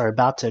Angeles are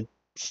about to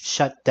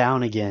shut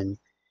down again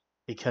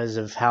because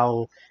of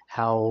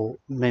how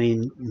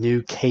many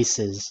new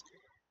cases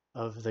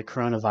of the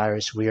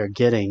coronavirus we are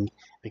getting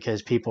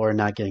because people are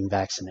not getting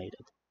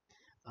vaccinated.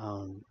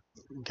 Um,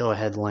 Go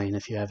ahead, Lane,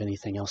 if you have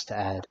anything else to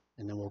add,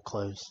 and then we'll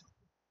close.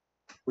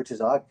 Which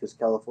is odd because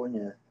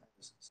California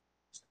has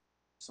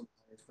some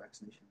highest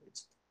vaccination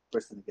rates. Of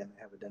course, then again,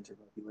 they have a denser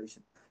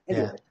population. Yeah.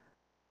 Anyway,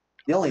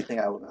 the only thing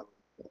uh,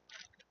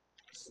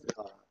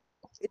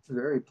 it's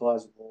very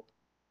plausible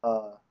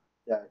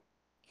that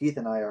Keith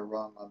and I are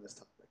wrong on this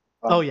topic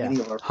Oh on yeah, any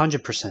of our.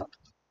 100%.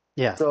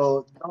 Yeah.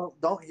 So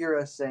don't hear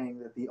us saying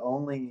that the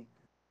only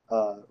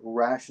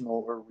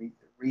rational or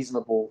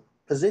reasonable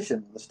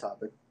position on this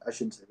topic. I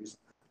shouldn't say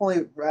reasonable.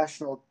 Only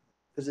rational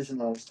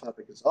position on this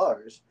topic is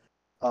ours.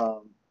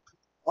 Um,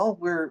 all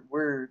we're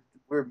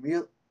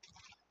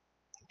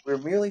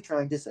merely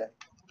trying to say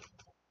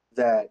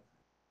that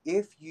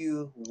if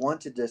you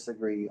want to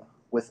disagree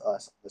with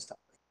us on this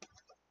topic,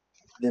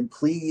 then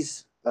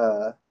please.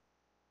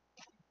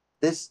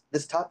 This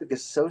topic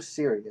is so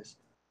serious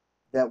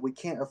that we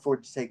can't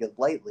afford to take it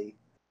lightly,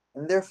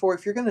 and therefore,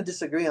 if you're going to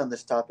disagree on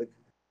this topic,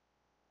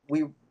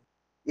 we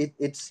it,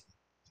 it's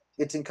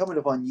incumbent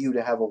upon you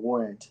to have a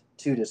warrant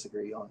to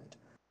disagree on it.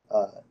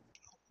 Uh,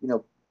 you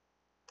know,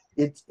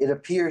 it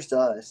appears to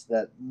us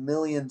that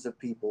millions of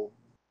people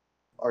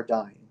are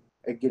dying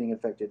and getting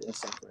infected and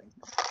suffering.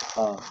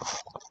 Um,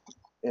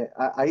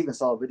 I even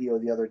saw a video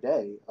the other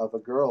day of a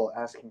girl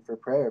asking for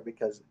prayer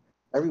because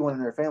everyone in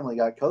her family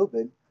got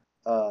COVID,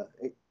 uh,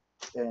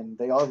 and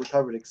they all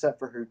recovered except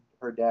for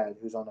her dad,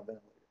 who's on a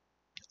ventilator.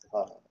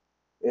 Uh,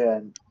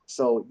 and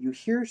so you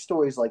hear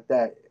stories like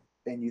that,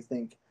 and you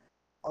think,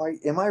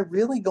 am I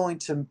really going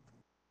to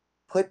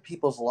put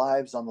people's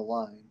lives on the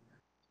line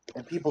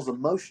and people's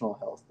emotional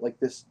health, like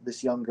this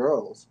young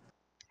girl's,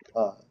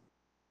 uh,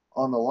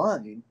 on the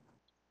line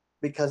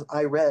because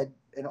I read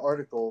an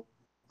article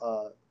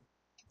uh,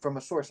 from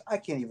a source I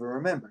can't even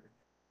remember.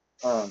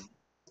 Um,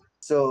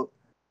 so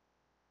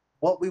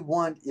what we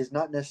want is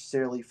not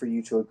necessarily for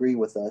you to agree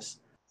with us.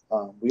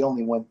 We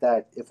only want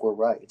that if we're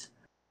right.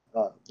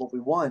 What we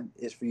want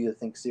is for you to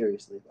think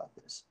seriously about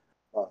this.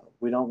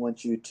 We don't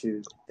want you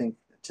to think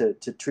to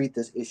treat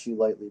this issue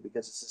lightly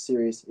because it's a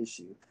serious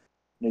issue.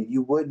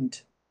 You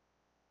wouldn't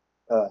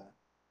uh,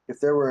 if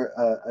there were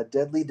a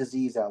deadly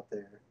disease out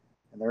there,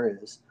 and there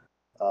is,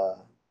 uh,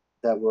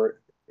 that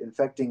were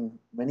infecting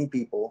many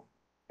people,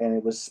 and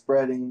it was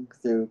spreading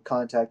through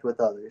contact with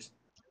others,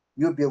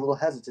 you would be a little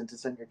hesitant to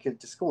send your kid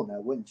to school now,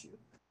 wouldn't you?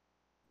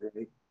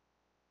 Right?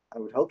 I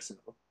would hope so.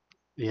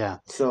 Yeah.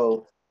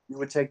 So you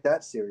would take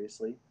that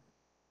seriously.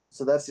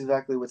 So that's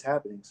exactly what's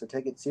happening. So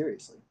take it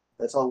seriously.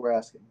 That's all we're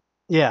asking.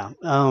 Yeah.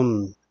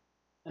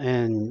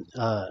 And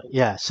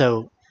yeah,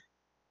 so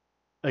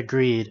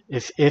agreed.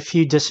 If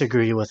you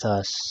disagree with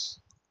us,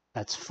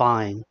 that's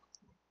fine.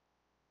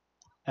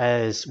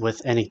 As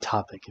with any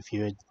topic, if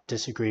you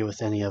disagree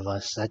with any of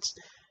us, that's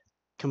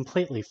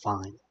completely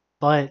fine.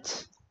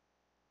 But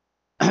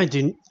I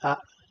do,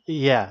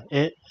 yeah,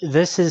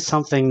 this is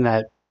something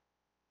that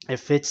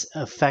if it's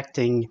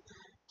affecting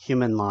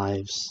human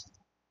lives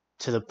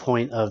to the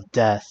point of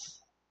death,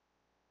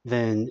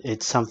 then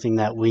it's something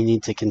that we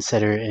need to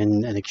consider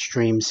in an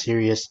extreme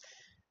serious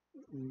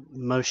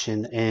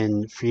motion.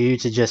 And for you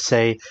to just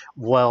say,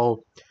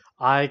 well,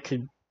 I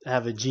could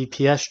have a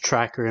GPS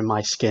tracker in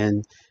my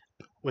skin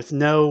with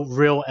no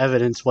real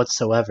evidence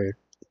whatsoever,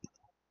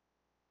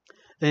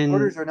 then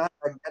Orders are not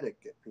magnetic,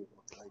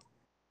 people. Like,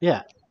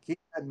 yeah, keep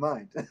that in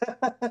mind.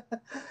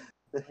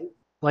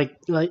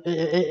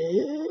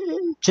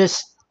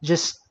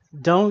 just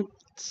don't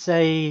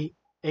say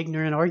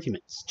ignorant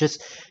arguments.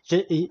 Just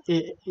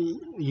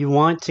you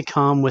want to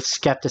come with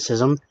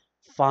skepticism,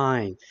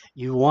 fine.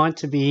 You want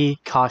to be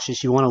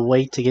cautious. You want to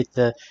wait to get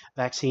the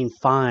vaccine,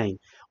 fine.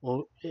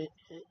 Well,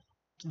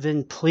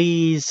 then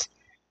please,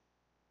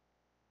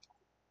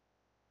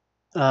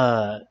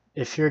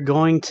 if you're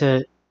going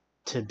to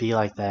be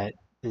like that,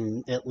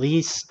 and at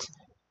least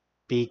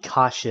be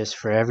cautious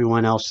for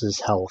everyone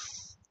else's health,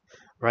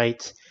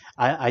 right?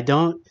 I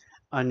don't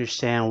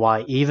understand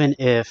why even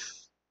if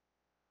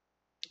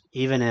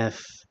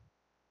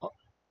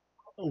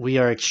we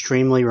are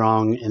extremely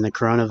wrong and the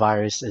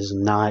coronavirus is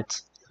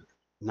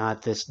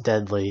not this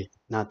deadly,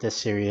 not this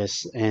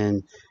serious,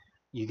 and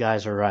you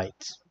guys are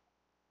right.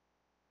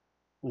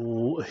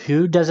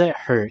 Who does it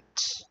hurt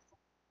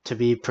to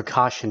be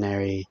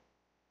precautionary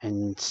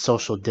and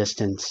social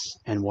distance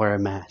and wear a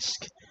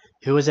mask?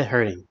 Who is it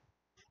hurting?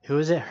 Who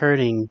is it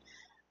hurting?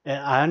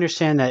 I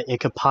understand that it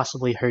could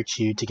possibly hurt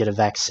you to get a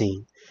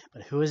vaccine,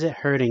 but who is it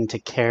hurting to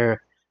care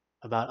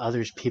about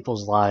others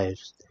people's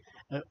lives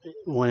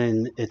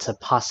when it's a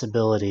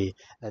possibility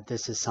that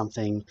this is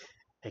something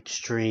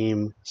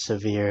extreme,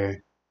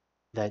 severe,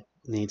 that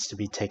needs to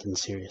be taken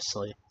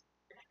seriously?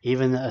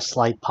 Even a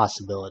slight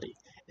possibility.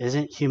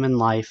 Isn't human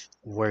life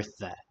worth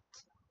that?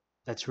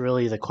 That's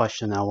really the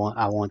question I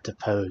want to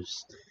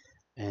pose.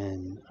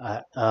 And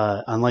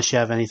unless you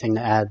have anything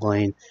to add,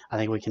 Blaine, I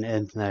think we can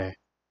end there.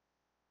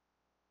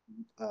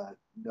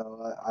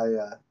 No,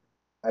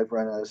 I've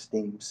run out of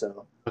steam,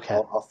 so Okay.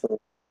 I'll fill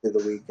it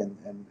through the week, and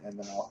then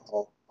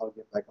I'll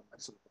get back on my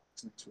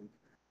soapbox next week.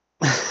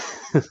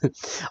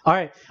 All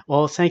right.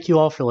 Well, thank you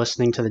all for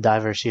listening to the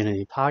Diverse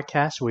Unity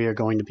podcast. We are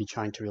going to be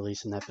trying to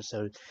release an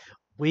episode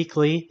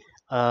weekly,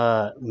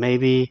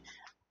 maybe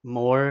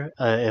more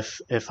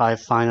if I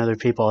find other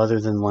people other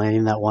than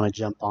Lane that want to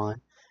jump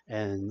on,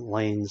 and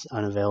Lane's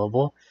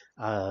unavailable.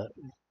 Uh,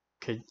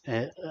 could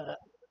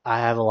I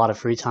have a lot of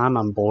free time?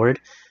 I'm bored,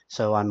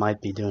 so I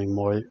might be doing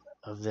more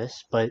of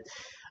this, but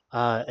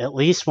at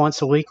least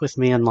once a week with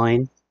me and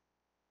Lane,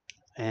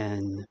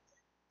 and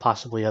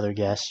possibly other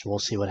guests. We'll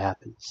see what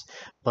happens.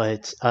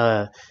 But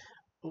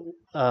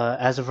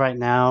as of right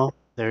now,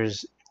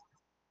 there's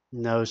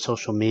no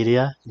social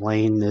media.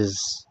 Lane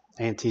is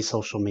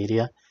anti-social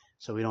media,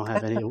 so we don't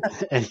have any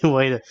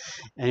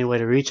any way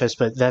to reach us.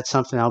 But that's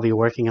something I'll be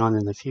working on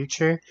in the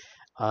future.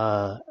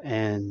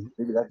 And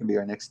Maybe that can be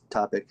our next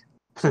topic: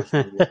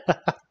 social media.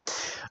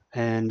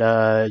 and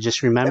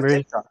just I have remember,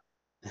 TikTok,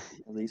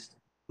 at least.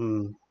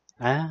 hmm,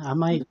 I You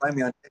might, can find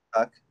me on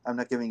TikTok. I'm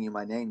not giving you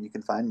my name. You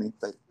can find me,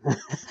 but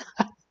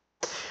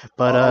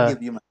but I'll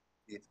give you my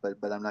name,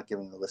 but I'm not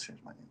giving the listeners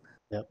my name.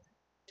 yep.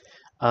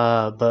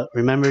 But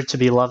remember to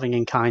be loving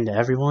and kind to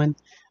everyone.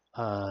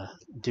 Uh,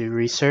 do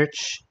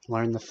research,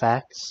 learn the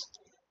facts,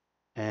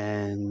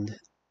 and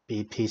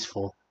be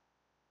peaceful.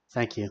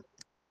 Thank you.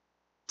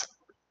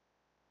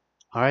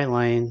 All right,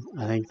 Lane.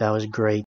 I think that was great.